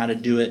learning how to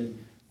do it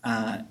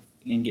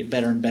and get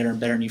better and better and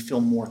better, and you feel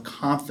more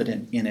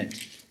confident in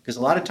it. Because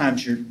a lot of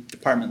times your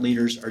department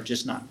leaders are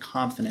just not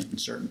confident in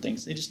certain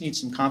things. They just need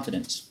some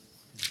confidence.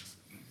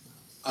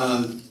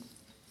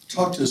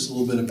 Talk to us a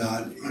little bit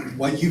about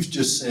what you've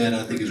just said.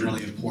 I think is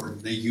really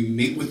important, that you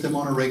meet with them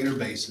on a regular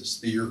basis,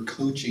 that you're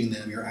coaching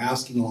them, you're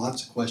asking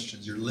lots of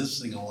questions, you're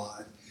listening a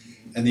lot,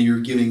 and then you're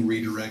giving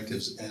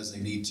redirectives as they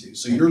need to.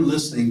 So you're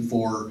listening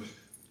for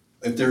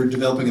if they're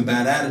developing a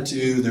bad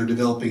attitude, they're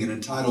developing an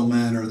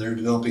entitlement, or they're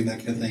developing that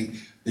kind of thing,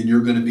 then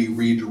you're going to be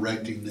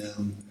redirecting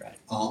them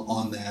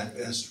on that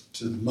as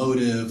to the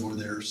motive or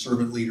their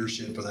servant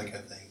leadership or that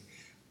kind of thing.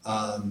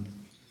 How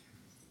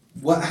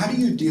do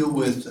you deal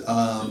with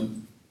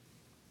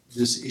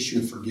this issue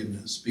of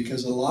forgiveness?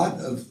 Because a lot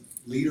of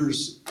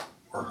leaders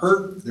are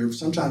hurt.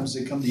 Sometimes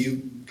they come to you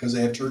because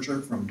they have church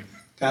hurt from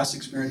past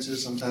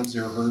experiences. Sometimes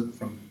they're hurt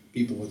from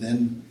people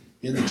in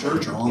the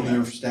church or on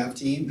their staff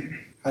team.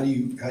 How do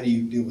you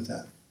deal with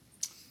that?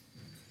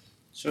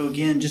 So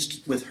again,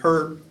 just with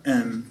hurt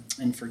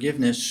and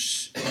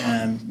forgiveness,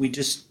 we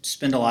just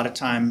spend a lot of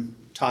time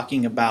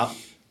talking about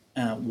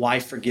why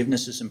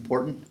forgiveness is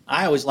important.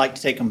 I always like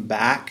to take them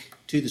back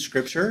to the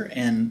Scripture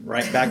and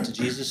right back to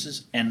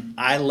Jesus's. And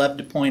I love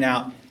to point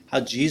out how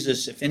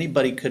Jesus, if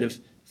anybody could have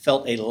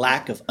felt a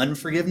lack of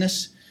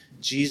unforgiveness,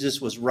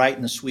 Jesus was right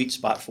in the sweet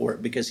spot for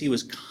it, because he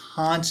was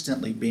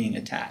constantly being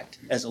attacked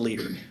as a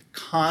leader,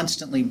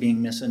 constantly being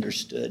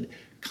misunderstood,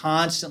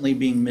 constantly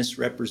being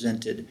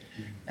misrepresented.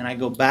 And I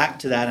go back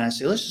to that and I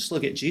say, let's just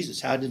look at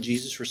Jesus. How did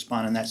Jesus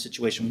respond in that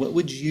situation? What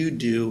would you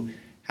do?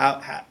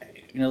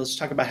 Let's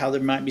talk about how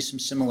there might be some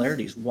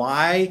similarities.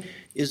 Why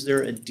is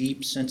there a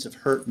deep sense of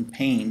hurt and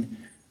pain?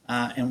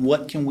 And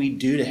what can we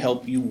do to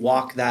help you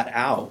walk that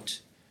out?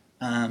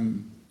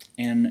 And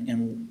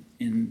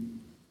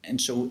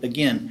so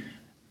again,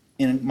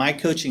 in my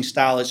coaching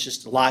style, it's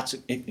just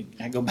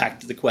I go back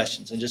to the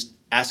questions. I'm just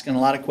asking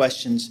a lot of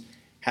questions,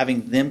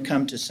 having them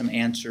come to some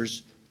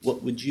answers.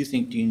 What would you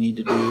think do you need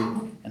to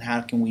do, and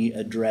how can we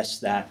address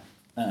that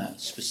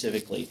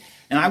specifically?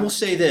 And I will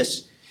say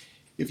this,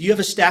 if you have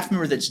a staff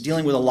member that's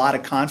dealing with a lot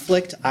of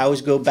conflict, I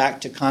always go back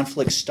to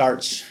conflict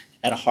starts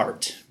at a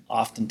heart,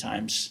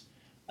 oftentimes.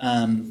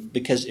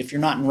 Because if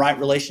you're not in right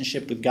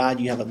relationship with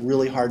God, you have a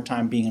really hard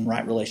time being in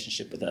right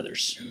relationship with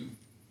others.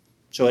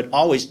 So it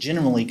always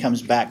generally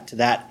comes back to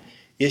that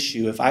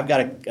issue. If I've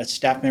got a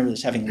staff member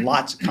that's having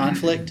lots of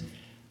conflict,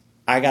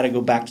 I got to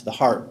go back to the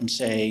heart and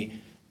say,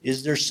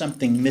 is there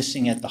something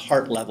missing at the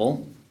heart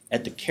level,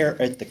 at the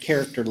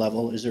character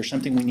level? Is there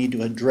something we need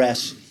to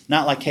address?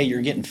 Not like, hey,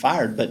 you're getting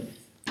fired, but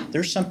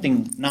there's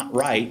something not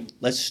right.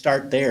 Let's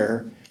start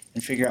there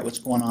and figure out what's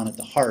going on at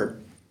the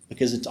heart,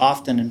 because it's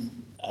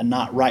often a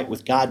not right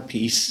with God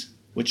piece,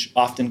 which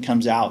often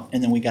comes out,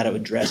 and then we got to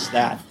address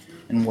that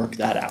and work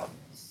that out.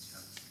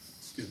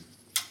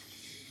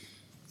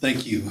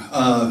 Thank you.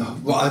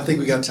 Well, I think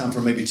we got time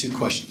for maybe 2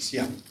 questions.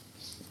 Yeah.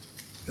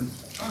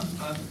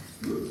 I'm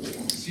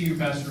senior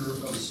pastor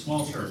of a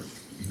small church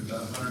with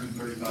about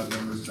 135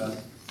 members, about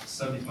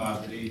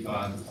 75 to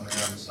 85 on an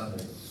average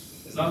Sunday.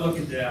 As I look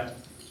at that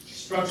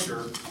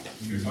structure,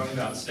 you're talking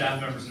about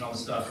staff members and all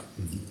this stuff,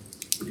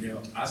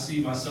 I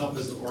see myself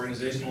as the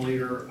organizational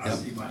leader, I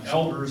see my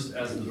elders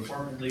as the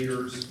department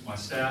leaders, my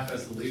staff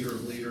as the leader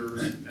of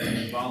leaders, and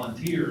then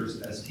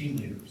volunteers as team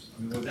leaders.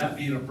 I mean, would that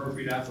be an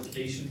appropriate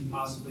application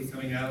possibly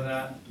coming out of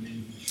that? I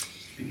mean,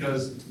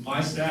 because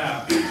my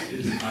staff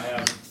I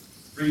have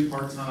 3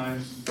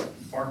 part-time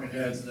department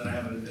heads, and then I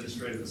have an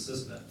administrative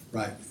assistant.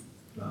 Right.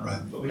 Right.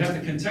 But we have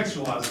to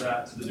contextualize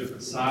that to the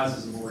different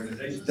sizes of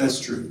organizations. That's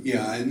true.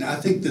 Yeah, and I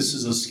think this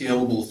is a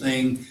scalable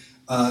thing.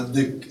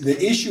 The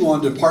issue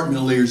on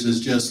departmental leaders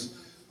is just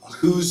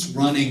who's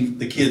running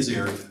the kids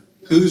area,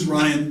 who's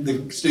running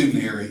the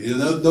student area.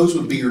 Those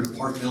would be your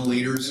departmental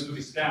leaders. Those would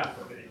be staff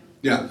for me.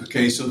 Yeah.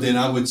 Okay. So then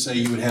I would say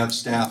you would have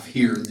staff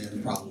here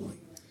then probably.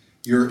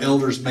 Your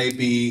elders may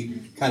be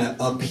kind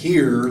of up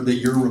here that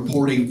you're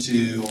reporting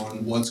to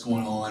on what's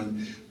going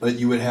on, but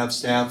you would have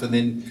staff, and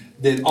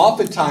then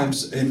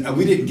oftentimes, and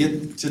we didn't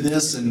get to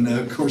this, and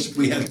of course if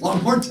we had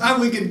one more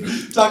time we can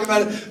talk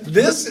about it.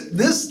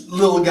 This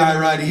little guy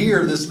right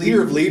here, this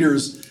leader of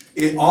leaders,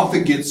 it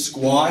often gets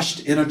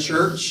squashed in a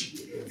church,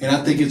 and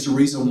I think it's a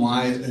reason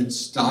why it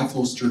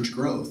stifles church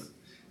growth.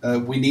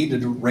 We need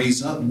to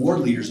raise up more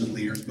leaders and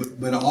leaders,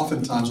 but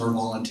oftentimes our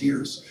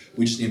volunteers.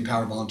 We just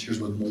empower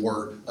volunteers with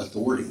more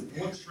authority.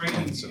 What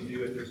training do you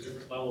do if there's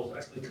different levels,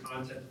 actually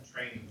content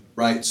training?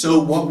 Right. So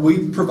what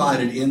we've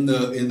provided in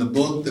the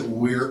book that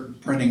we're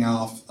printing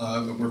off,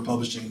 we're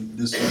publishing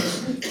this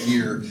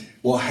year,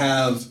 will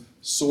have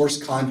source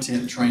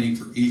content training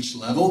for each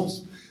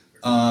level.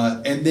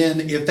 And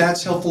then if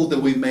that's helpful,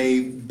 then we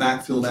may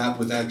backfill that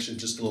with actually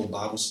just a little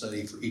Bible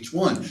study for each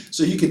one.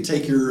 So you can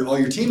take all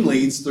your team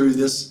leads through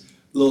this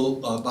little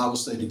Bible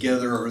study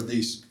together, or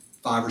these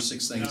 5 or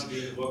 6 things. That'll be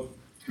in the book.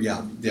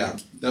 Yeah.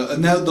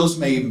 And those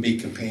may even be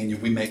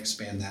companion. We may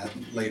expand that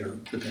later,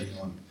 depending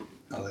on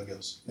how that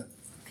goes. Yeah.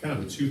 Kind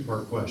of a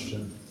 2-part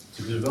question.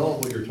 To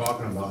develop what you're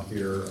talking about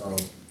here of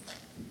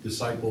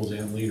disciples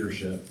and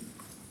leadership,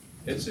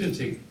 it's going to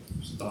take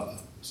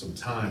some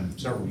time,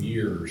 several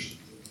years.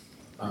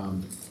 How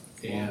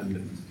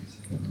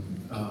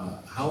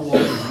long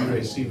do you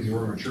guys see when you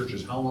work in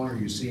churches? How long are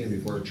you seeing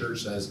before a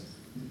church says,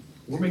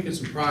 we're making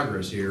some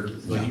progress here?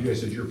 Like you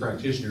guys said, you're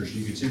practitioners, so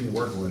you continue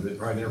working with it.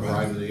 Right? Never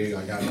arrive at the day,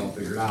 I got it all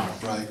figured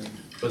out. Right.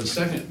 But the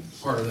second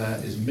part of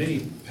that is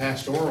many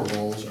pastoral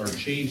roles are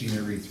changing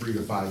every 3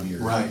 to 5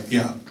 years. Right.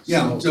 Yeah.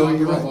 So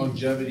you're right.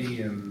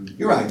 Longevity and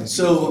You're right.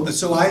 So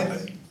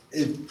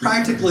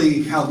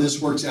practically how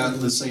this works out,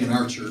 let's say in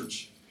our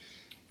church,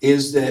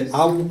 is that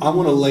I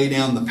want to lay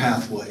down the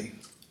pathway.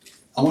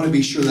 I want to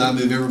be sure that I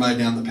move everybody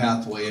down the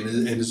pathway. And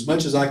as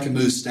much as I can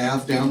move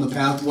staff down the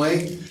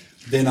pathway,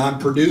 then I'm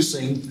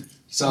producing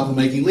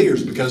disciple-making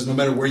leaders, because no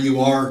matter where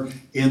you are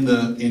in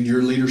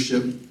your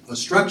leadership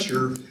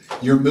structure,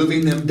 you're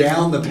moving them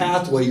down the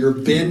pathway. You're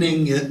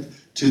bending it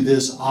to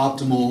this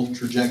optimal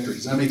trajectory.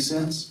 Does that make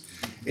sense?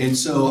 And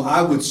so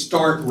I would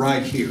start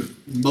right here.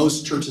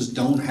 Most churches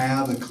don't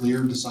have a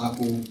clear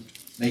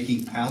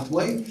disciple-making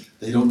pathway.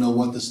 They don't know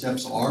what the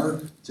steps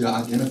are to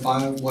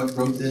identify what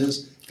growth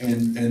is,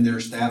 and their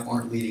staff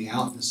aren't leading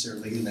out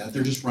necessarily in that.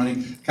 They're just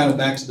running kind of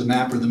back to the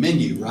map or the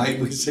menu, right?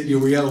 We said,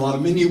 we got a lot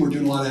of menu, we're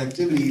doing a lot of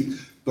activity,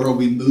 but are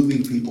we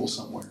moving people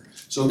somewhere?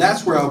 So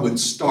that's where I would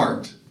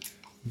start.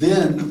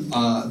 Then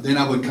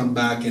I would come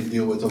back and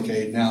deal with,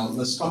 okay, now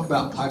let's talk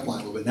about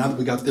pipeline a little bit. Now that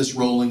we got this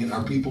rolling and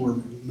our people are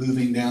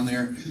moving down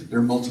there,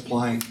 they're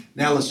multiplying.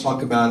 Now let's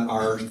talk about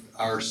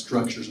our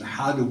structures and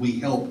how do we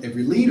help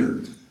every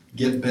leader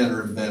get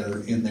better and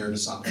better in their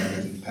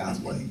disciple-making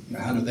pathway?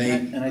 How do they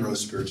grow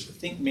spiritually? I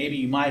think maybe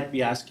you might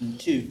be asking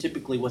too,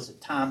 typically what's a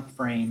time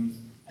frame?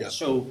 Yeah.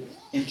 So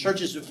in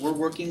churches that we're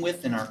working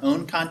with, in our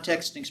own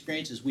context and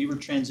experiences, we were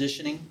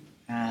transitioning.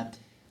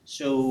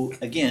 So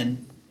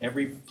again,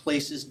 every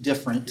place is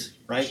different,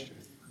 right?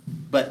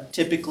 But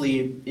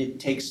typically it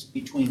takes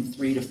between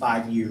 3 to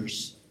 5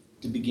 years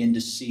to begin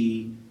to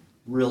see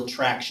real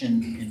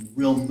traction and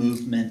real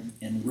movement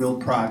and real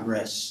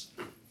progress,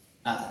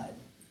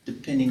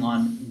 depending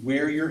on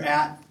where you're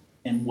at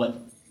and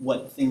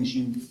what things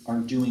you are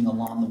doing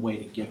along the way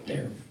to get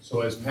there.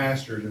 So as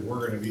pastors, if we're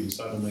going to be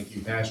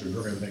disciple-making pastors,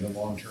 we're going to make a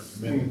long-term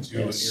commitment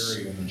to an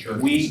area in the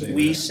church.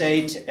 We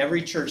say to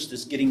every church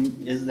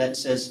that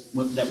says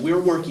that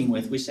we're working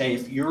with, we say,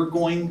 if you're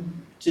going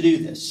to do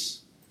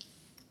this,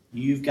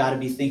 you've got to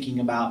be thinking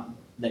about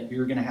that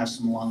you're going to have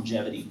some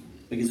longevity,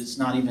 because it's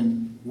not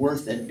even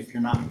worth it if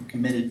you're not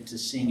committed to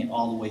seeing it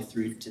all the way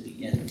through to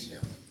the end.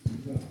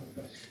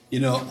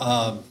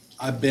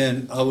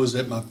 I was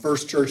at my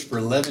first church for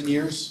 11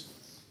 years,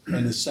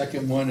 and the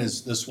second one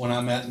is this one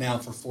I'm at now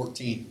for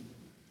 14.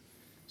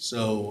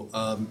 So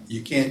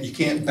you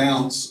can't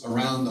bounce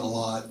around a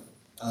lot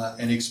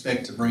and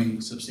expect to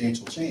bring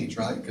substantial change,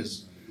 right?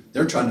 Because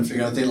they're trying to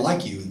figure out if they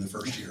like you in the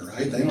first year,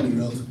 right? They don't even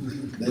know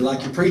if they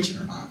like your preaching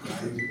or not,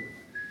 right?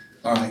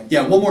 All right,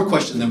 yeah, one more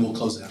question, then we'll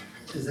close out.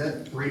 Is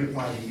that 3 to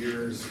 5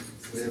 years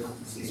with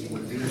the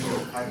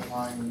leadership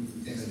pipeline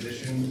in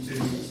addition to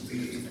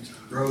the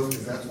growth?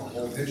 Is that the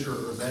whole picture,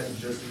 or is that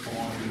just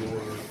on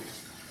your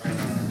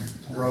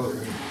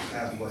growth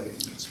pathway?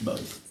 It's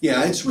both.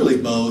 Yeah, it's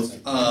really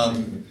both.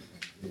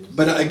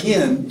 But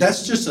again,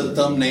 that's just a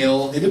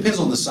thumbnail. It depends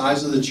on the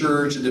size of the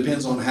church. It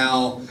depends on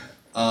how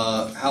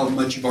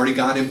much you've already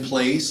got in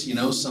place.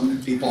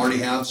 Some people already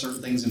have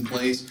certain things in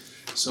place.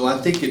 So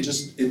I think it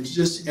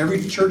just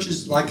every church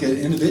is like an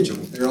individual.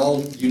 They're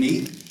all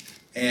unique.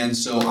 And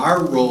so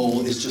our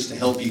role is just to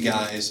help you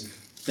guys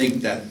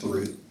think that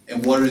through.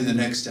 And what are the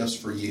next steps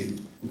for you?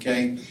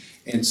 Okay?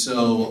 And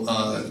so,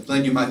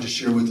 Glenn, you might just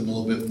share with them a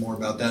little bit more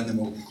about that, and then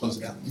we'll close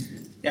it out.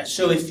 Yeah,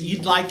 so if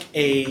you'd like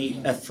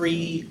a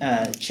free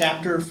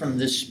chapter from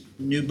this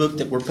new book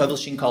that we're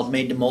publishing called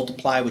Made to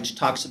Multiply, which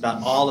talks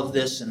about all of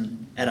this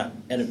and at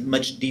a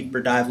much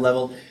deeper dive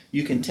level,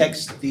 you can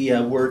text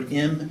the word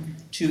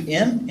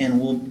M2M and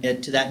we'll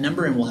to that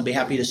number, and we'll be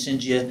happy to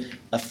send you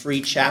a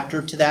free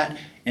chapter to that.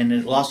 And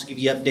it will also give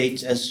you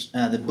updates as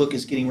the book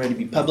is getting ready to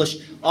be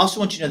published. Also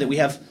want you to know that we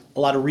have a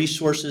lot of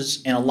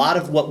resources, and a lot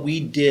of what we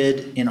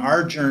did in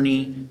our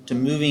journey to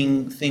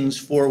moving things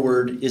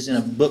forward is in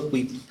a book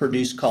we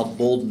produced called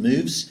Bold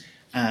Moves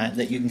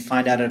that you can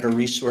find out at our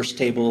resource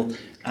table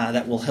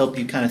that will help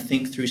you kind of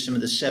think through some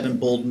of the 7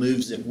 bold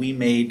moves that we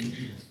made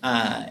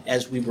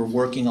as we were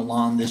working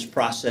along this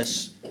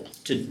process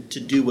to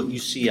do what you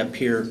see up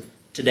here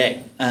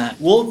today.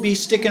 We'll be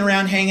sticking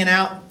around, hanging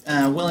out,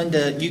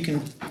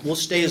 we'll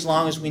stay as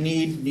long as we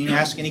need. You can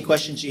ask any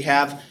questions you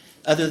have.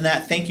 Other than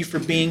that, thank you for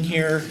being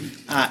here.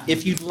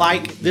 If you'd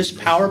like this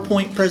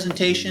PowerPoint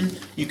presentation,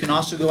 you can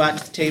also go out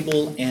to the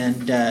table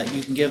and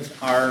you can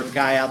give our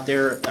guy out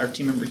there, our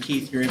team member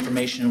Keith, your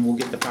information, and we'll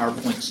get the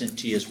PowerPoint sent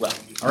to you as well.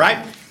 All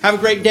right? Have a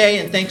great day,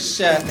 and thanks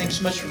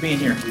so much for being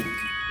here.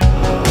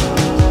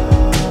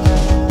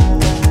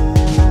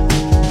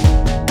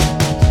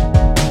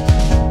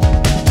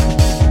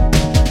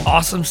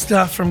 Awesome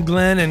stuff from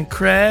Glenn and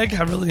Craig.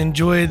 I really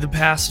enjoyed the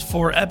past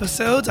 4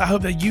 episodes. I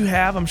hope that you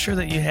have. I'm sure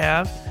that you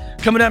have.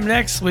 Coming up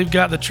next, we've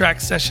got the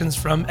track sessions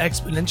from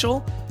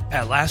Exponential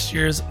at last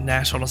year's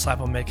National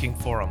Disciple Making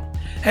Forum.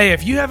 Hey,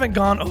 if you haven't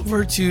gone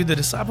over to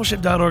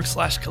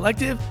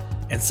thediscipleship.org/collective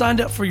and signed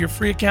up for your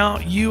free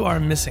account, you are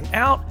missing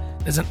out.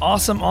 There's an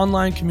awesome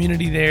online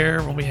community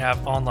there where we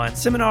have online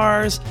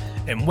seminars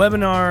and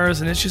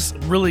webinars, and it's just a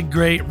really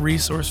great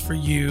resource for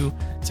you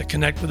to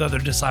connect with other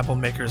disciple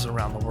makers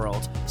around the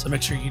world. So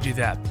make sure you do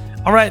that.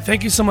 All right,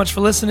 thank you so much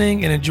for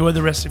listening, and enjoy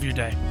the rest of your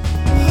day.